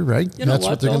hunter, right? That's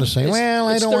what they're going to say. Well,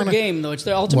 I don't want to... It's their game, though. It's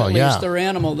it's their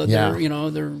animal that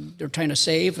they're trying to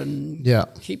save and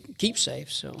keep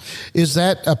safe. So, is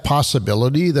that a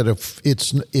possibility that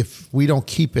if we don't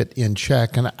keep it in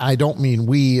check, and I don't mean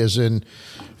we as in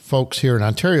folks here in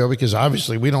Ontario, because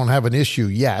obviously we don't have an issue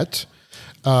yet.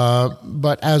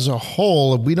 But as a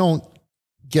whole, if we don't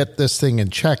get this thing in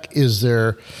check, is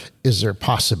there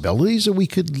possibilities that we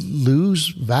could lose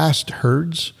vast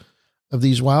herds of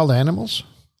these wild animals?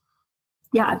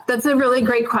 Yeah, that's a really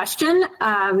great question.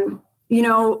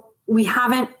 We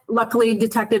haven't luckily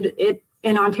detected it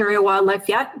in Ontario wildlife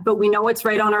yet, but we know it's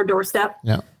right on our doorstep.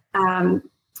 Yeah.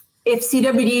 If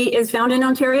CWD is found in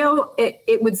Ontario,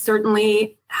 it would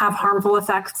certainly have harmful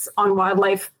effects on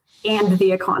wildlife and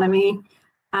the economy.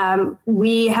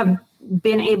 We have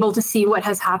been able to see what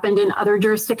has happened in other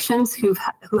jurisdictions who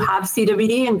have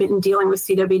CWD and been dealing with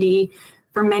CWD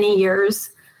for many years.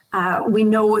 We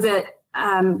know that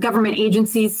government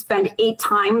agencies spend 8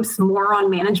 times more on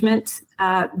management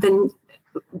than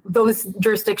those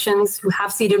jurisdictions who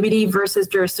have CWD versus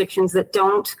jurisdictions that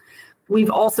don't. We've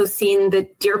also seen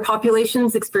that deer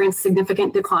populations experience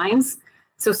significant declines.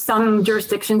 So some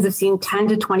jurisdictions have seen 10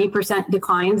 to 20%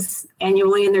 declines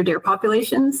annually in their deer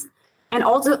populations. And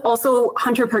also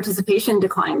hunter participation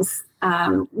declines.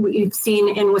 We've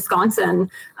seen in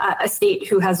Wisconsin, a state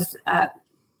who has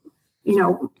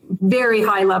very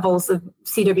high levels of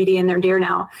CWD in their deer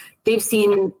now. They've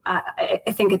seen, I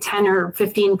think, a 10 or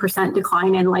 15%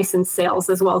 decline in licensed sales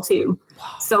as well, too. Wow.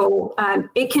 So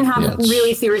it can have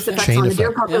really serious effects on the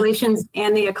deer populations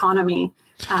and the economy.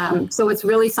 So it's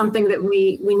really something that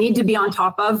we need to be on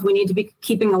top of. We need to be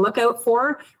keeping a lookout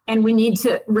for, and we need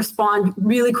to respond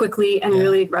really quickly and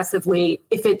really aggressively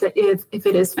if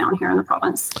it is found here in the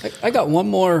province. I got one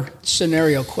more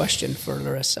scenario question for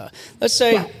Larissa. Let's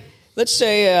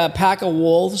say a pack of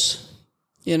wolves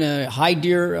in a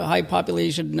high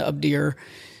population of deer,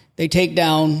 they take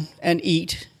down and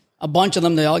eat a bunch of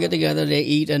them. They all get together, they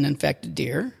eat an infected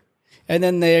deer. And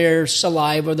then their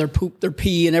saliva, their poop, their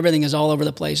pee, and everything is all over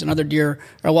the place. And other deer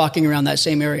are walking around that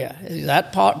same area. Is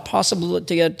that possible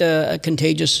to get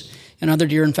contagious and other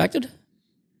deer infected?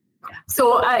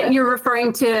 So you're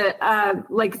referring to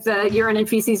like the urine and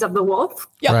feces of the wolf?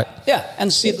 Yeah, right. Yeah,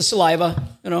 and see the saliva,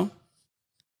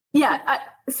 Yeah,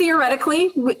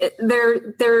 theoretically,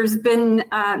 there's been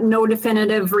no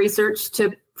definitive research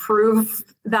to prove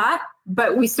that,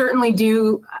 but we certainly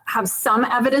do have some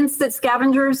evidence that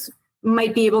scavengers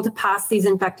might be able to pass these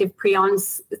infective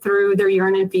prions through their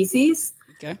urine and feces.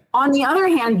 Okay. On the other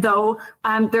hand, though,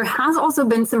 there has also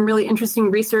been some really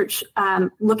interesting research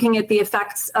looking at the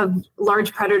effects of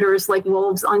large predators like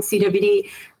wolves on CWD.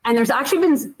 And there's actually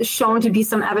been shown to be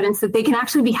some evidence that they can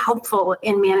actually be helpful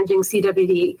in managing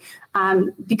CWD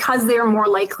because they are more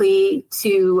likely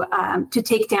to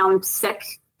take down sick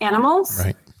animals.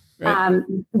 Right.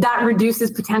 That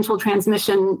reduces potential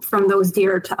transmission from those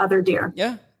deer to other deer.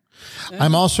 Yeah.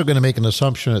 I'm also going to make an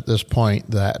assumption at this point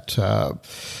that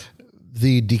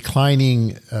the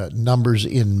declining numbers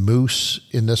in moose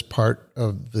in this part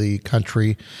of the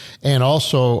country, and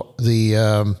also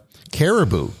the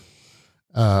caribou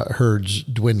herds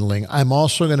dwindling. I'm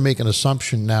also going to make an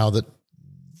assumption now that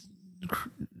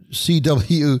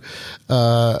CW,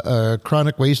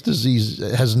 chronic waste disease,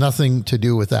 has nothing to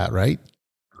do with that, right?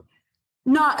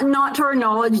 Not to our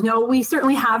knowledge, no. We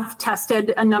certainly have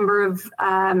tested a number of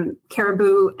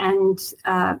caribou and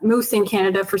moose in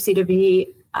Canada for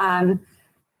CWD.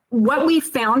 What we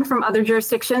found from other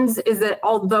jurisdictions is that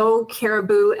although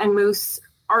caribou and moose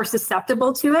are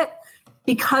susceptible to it,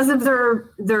 because of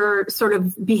their sort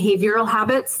of behavioral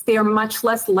habits, they are much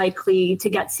less likely to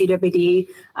get CWD.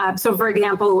 So for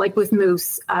example, like with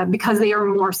moose, because they are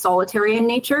more solitary in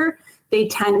nature, they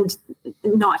tend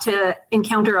not to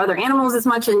encounter other animals as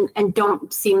much and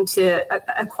don't seem to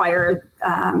acquire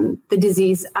the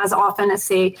disease as often as,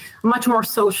 say, much more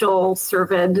social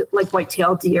cervid like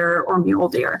white-tailed deer or mule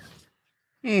deer.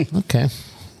 Okay.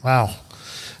 Wow.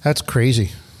 That's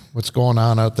crazy. What's going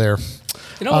on out there?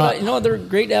 Another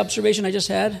great observation I just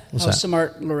had? What's how that?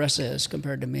 smart Larissa is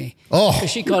compared to me. Oh. Because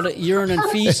she called it urine and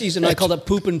feces, and I called it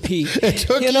poop and pee.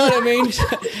 took You know what I mean?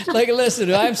 Like,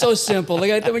 listen, I'm so simple.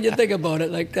 Like, when you think about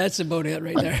it, like, that's about it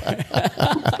right there.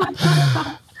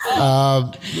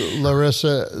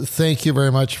 Larissa, thank you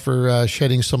very much for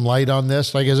shedding some light on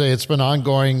this. Like I say, it's been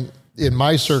ongoing in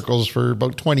my circles for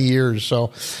about 20 years.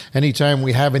 So anytime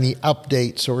we have any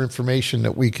updates or information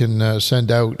that we can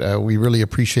send out, we really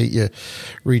appreciate you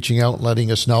reaching out and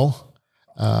letting us know.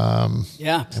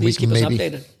 Please keep us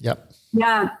updated. Yep.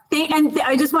 Yeah. And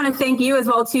I just want to thank you as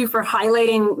well, too, for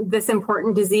highlighting this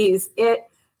important disease. It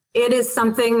is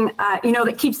something,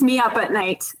 that keeps me up at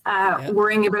night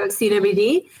worrying about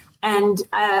CWD. And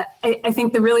I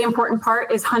think the really important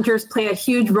part is hunters play a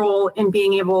huge role in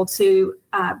being able to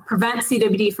prevent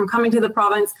CWD from coming to the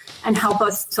province and help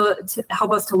us to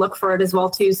look for it as well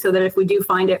too, so that if we do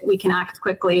find it, we can act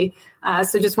quickly.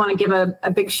 So just want to give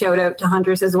a big shout out to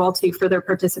hunters as well too for their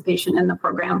participation in the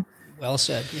program. Well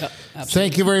said. Yeah, absolutely.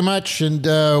 Thank you very much, and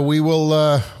we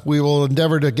will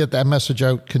endeavor to get that message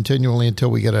out continually until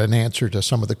we get an answer to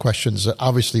some of the questions that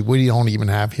obviously we don't even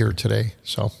have here today.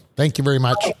 So thank you very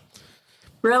much.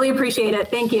 Really appreciate it.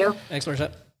 Thank you. Thanks,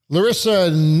 Larissa. Larissa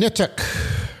Nituch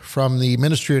from the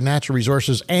Ministry of Natural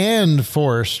Resources and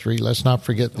Forestry. Let's not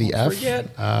forget the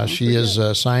F. She is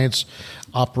a Science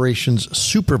Operations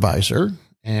Supervisor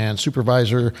and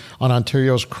Supervisor on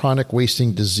Ontario's Chronic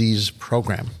Wasting Disease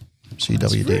Program. CWD.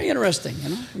 It's very interesting, you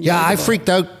know. Yeah, I freaked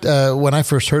out when I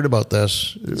first heard about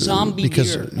this. Zombie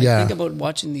deer. Yeah. I think about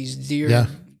watching these deer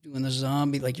doing the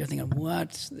zombie, like you're thinking,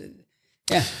 what?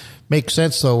 Yeah. Makes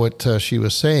sense, though, what she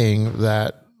was saying,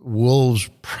 that wolves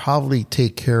probably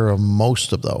take care of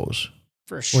most of those.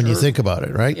 For sure. When you think about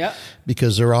it, right? Yeah.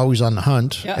 Because they're always on the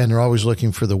hunt and they're always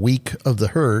looking for the weak of the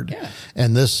herd. Yeah.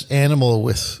 And this animal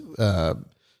with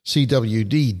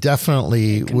CWD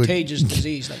definitely contagious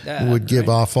disease like that would give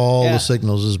off all the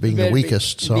signals as being the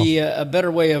weakest. It'd be a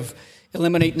better way of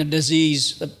eliminating the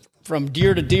disease from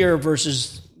deer to deer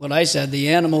versus what I said, the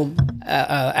animal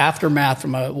aftermath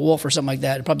from a wolf or something like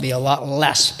that. It'd probably be a lot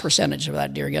less percentage of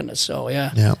that deer getting it. So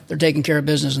they're taking care of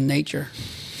business in nature.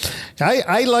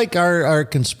 I like our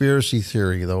conspiracy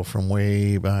theory, though, from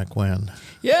way back when.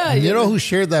 Yeah. And you know who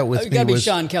shared that with me? It's got to be was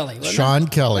Sean Kelly. Sean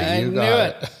Kelly. I knew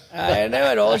it. I knew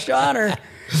it. Old Seaner.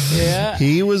 Yeah.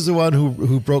 He was the one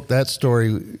who broke that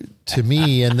story to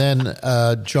me. And then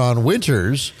John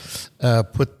Winters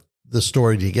put the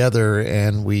story together,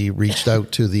 and we reached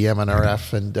out to the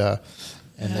MNRF, and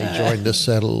they joined us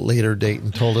at a later date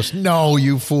and told us, no,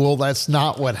 you fool, that's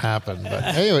not what happened. But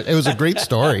hey, it was a great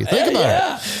story. Think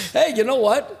about it. Hey, you know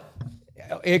what?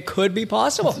 It could be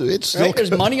possible. It's still right?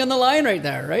 There's money on the line right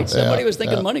there, right? Somebody was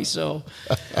thinking money, so.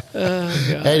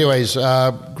 Anyways,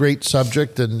 great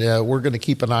subject, and we're going to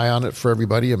keep an eye on it for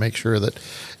everybody and make sure that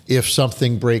if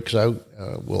something breaks out,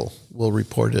 we'll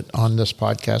report it on this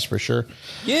podcast for sure.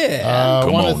 Yeah.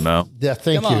 Come on now. Yeah,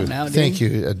 thank Come you. on now, Dean. Thank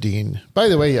you, Dean. By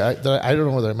the way, I don't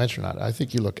know whether I mentioned or not. I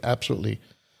think you look absolutely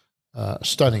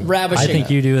stunning. Ravishing. I think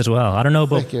you do as well. I don't know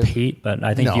about Thank you. Pete, but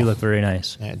I think you look very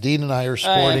nice. Yeah, Dean and I are I'm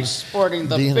sporting. sporting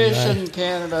the Dean Fish and I- in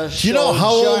Canada. Do you know how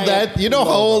old giant that? You know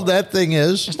how logo. old that thing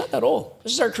is? It's not that old.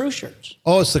 This is our crew shirts.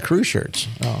 Oh, it's the crew shirts.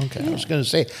 Oh, okay. I was going to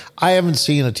say I haven't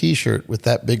seen a T-shirt with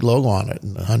that big logo on it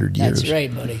in 100 years. That's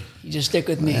right, buddy. You just stick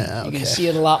with me. Yeah, You're okay. going to see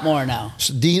it a lot more now.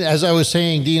 So Dean, as I was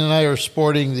saying, Dean and I are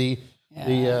sporting the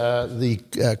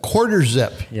quarter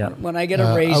zip. Yeah. When I get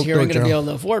a raise here, I'm going to outdoor be able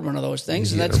to afford one of those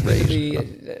things. And that's maybe.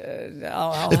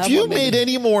 I'll If have you one maybe. made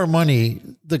any more money,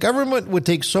 the government would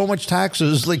take so much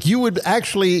taxes, like you would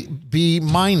actually be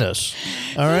minus.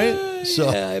 All right.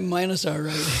 So Yeah, minus all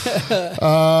right.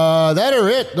 that or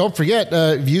it. Don't forget,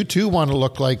 if you too want to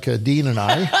look like Dean and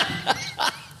I,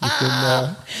 you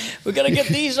can. We're going to get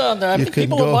these on there. I you think could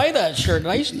people go- will buy that shirt.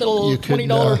 Nice little you could,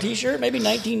 $20 T-shirt, maybe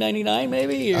 $19.99,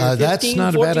 maybe. Or That's $15,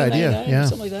 not a bad idea. $14.99, Yeah.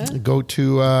 something like that. Go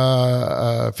to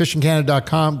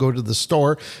fishandcanada.com, go to the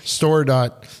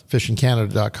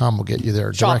store.fishandcanada.com will get you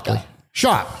there Shop directly.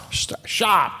 Shop.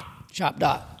 Shop. Shop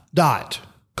dot. Dot.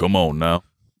 Come on now.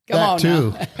 Come that on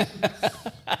too.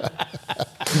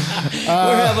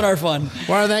 We're having our fun.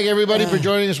 Want to thank everybody for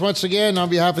joining us once again on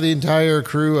behalf of the entire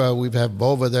crew. We've had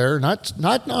Bova there, not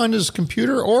on his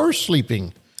computer or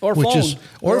sleeping, Or which phone. is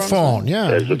Or on phone. Yeah,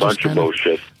 There's a which is bunch of kinda-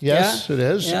 bullshit. Yes, Yeah? it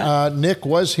is. Yeah. Nick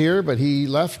was here, but he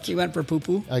left He went for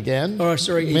poo-poo. again. Oh,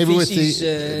 sorry, maybe feces,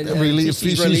 with the feces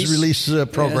feces release. release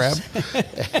program.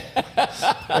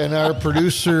 And our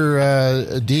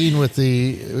producer Dean with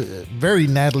the very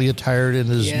nattily attired in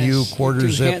his Yes, new quarter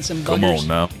two zip. handsome Come buggers. on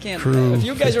now. I can't- Crew. If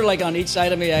you guys are like on each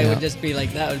side of me, I Yeah. would just be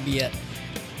like, that would be it.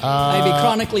 I'd be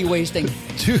chronically wasting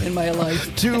in my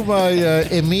life. To my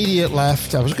immediate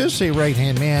left, I was going to say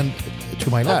right-hand man to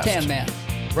my left. Left-hand man.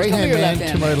 Right-hand Tell me your man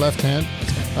left-hand to my man. left hand.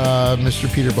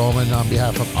 Mr. Peter Bowman, on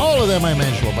behalf of all of them, I'm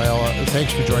Angelo Viola.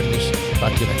 Thanks for joining us.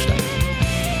 Talk to you next time.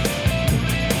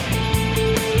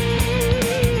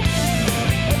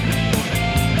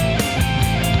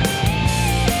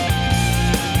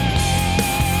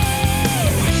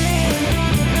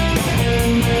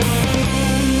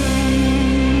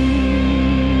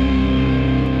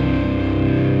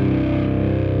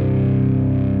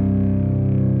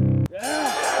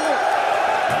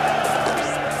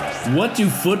 What do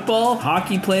football,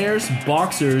 hockey players,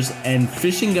 boxers, and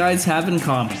fishing guides have in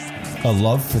common? A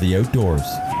love for the outdoors.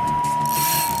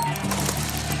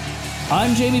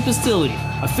 I'm Jamie Pastilli,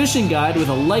 a fishing guide with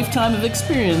a lifetime of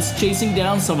experience chasing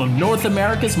down some of North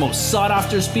America's most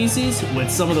sought-after species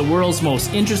with some of the world's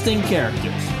most interesting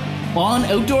characters. On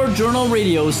Outdoor Journal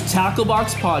Radio's Tackle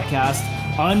Box podcast,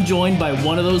 I'm joined by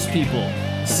one of those people,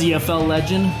 CFL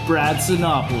legend Brad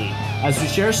Sinopoli, as we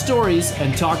share stories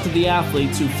and talk to the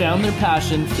athletes who found their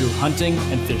passion through hunting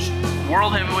and fishing.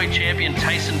 World heavyweight champion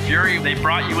Tyson Fury, they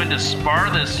brought you in to spar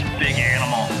this big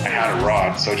animal. I had a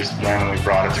rod, so I just randomly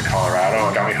brought it to Colorado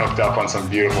and got me hooked up on some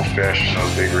beautiful fish in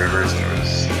those big rivers. And it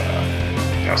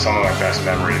was, some of my best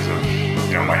memories of,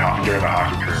 during my hockey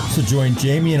career. So join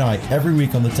Jamie and I every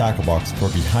week on the Tackle Box for a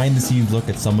behind-the-scenes look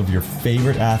at some of your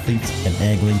favorite athletes and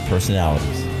angling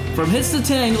personalities. From hits to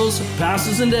tangles,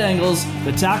 passes into angles,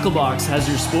 the Tackle Box has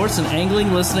your sports and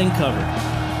angling listening covered.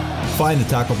 Find the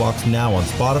Tackle Box now on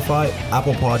Spotify,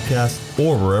 Apple Podcasts,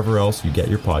 or wherever else you get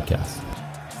your podcasts.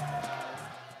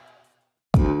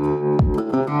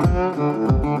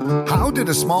 How did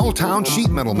a small-town sheet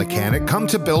metal mechanic come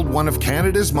to build one of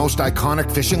Canada's most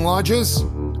iconic fishing lodges?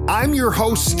 I'm your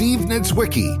host, Steve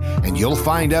Nitzwicki, and you'll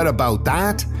find out about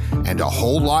that and a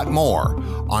whole lot more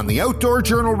on the Outdoor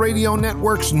Journal Radio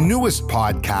Network's newest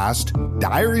podcast,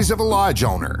 Diaries of a Lodge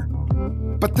Owner.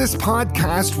 But this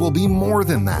podcast will be more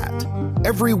than that.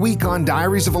 Every week on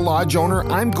Diaries of a Lodge Owner,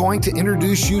 I'm going to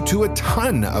introduce you to a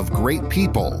ton of great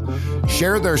people,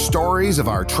 share their stories of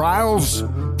our trials,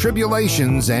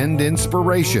 tribulations, and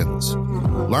inspirations.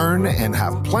 Learn and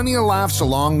have plenty of laughs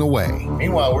along the way.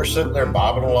 Meanwhile, we're sitting there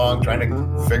bobbing along trying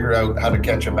to figure out how to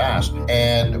catch a bass.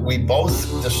 And we both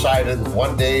decided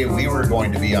one day we were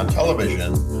going to be on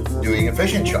television doing a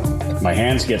fishing show. My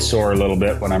hands get sore a little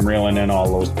bit when I'm reeling in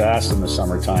all those bass in the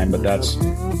summertime, but that's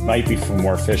might be for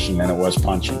more fishing than it was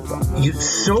punching. You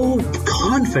so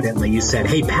confidently you said,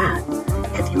 "Hey Pat,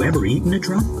 have you ever eaten a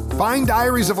drum?" Find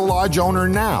Diaries of a Lodge Owner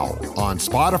now on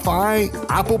Spotify,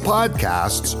 Apple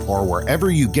Podcasts, or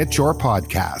wherever you get your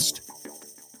podcast.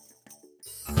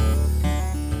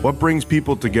 What brings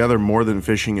people together more than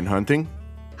fishing and hunting?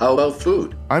 How about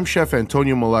food? I'm Chef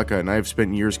Antonio Maleka, and I have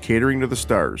spent years catering to the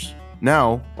stars.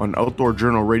 Now, on Outdoor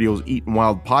Journal Radio's Eatin'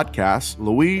 Wild podcast,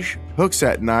 Louise,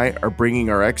 Hooksett, and I are bringing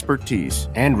our expertise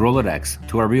and Rolodex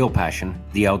to our real passion,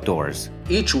 the outdoors.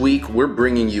 Each week, we're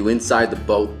bringing you inside the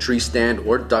boat, tree stand,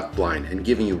 or duck blind and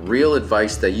giving you real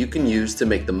advice that you can use to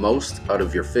make the most out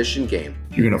of your fishing game.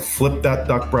 You're going to flip that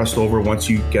duck breast over once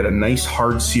you get a nice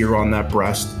hard sear on that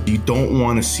breast. You don't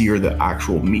want to sear the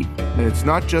actual meat. And it's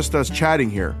not just us chatting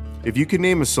here. If you can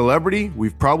name a celebrity,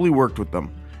 we've probably worked with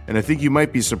them. And I think you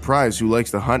might be surprised who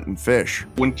likes to hunt and fish.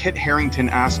 When Kit Harington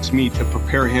asks me to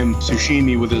prepare him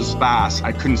sashimi with his bass,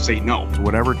 I couldn't say no. So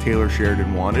whatever Taylor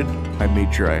Sheridan wanted, I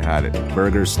made sure I had it.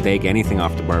 Burgers, steak, anything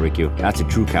off the barbecue. That's a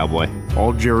true cowboy.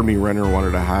 All Jeremy Renner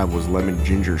wanted to have was lemon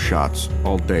ginger shots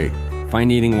all day.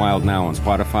 Find Eating Wild now on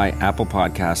Spotify, Apple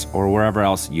Podcasts, or wherever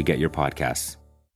else you get your podcasts.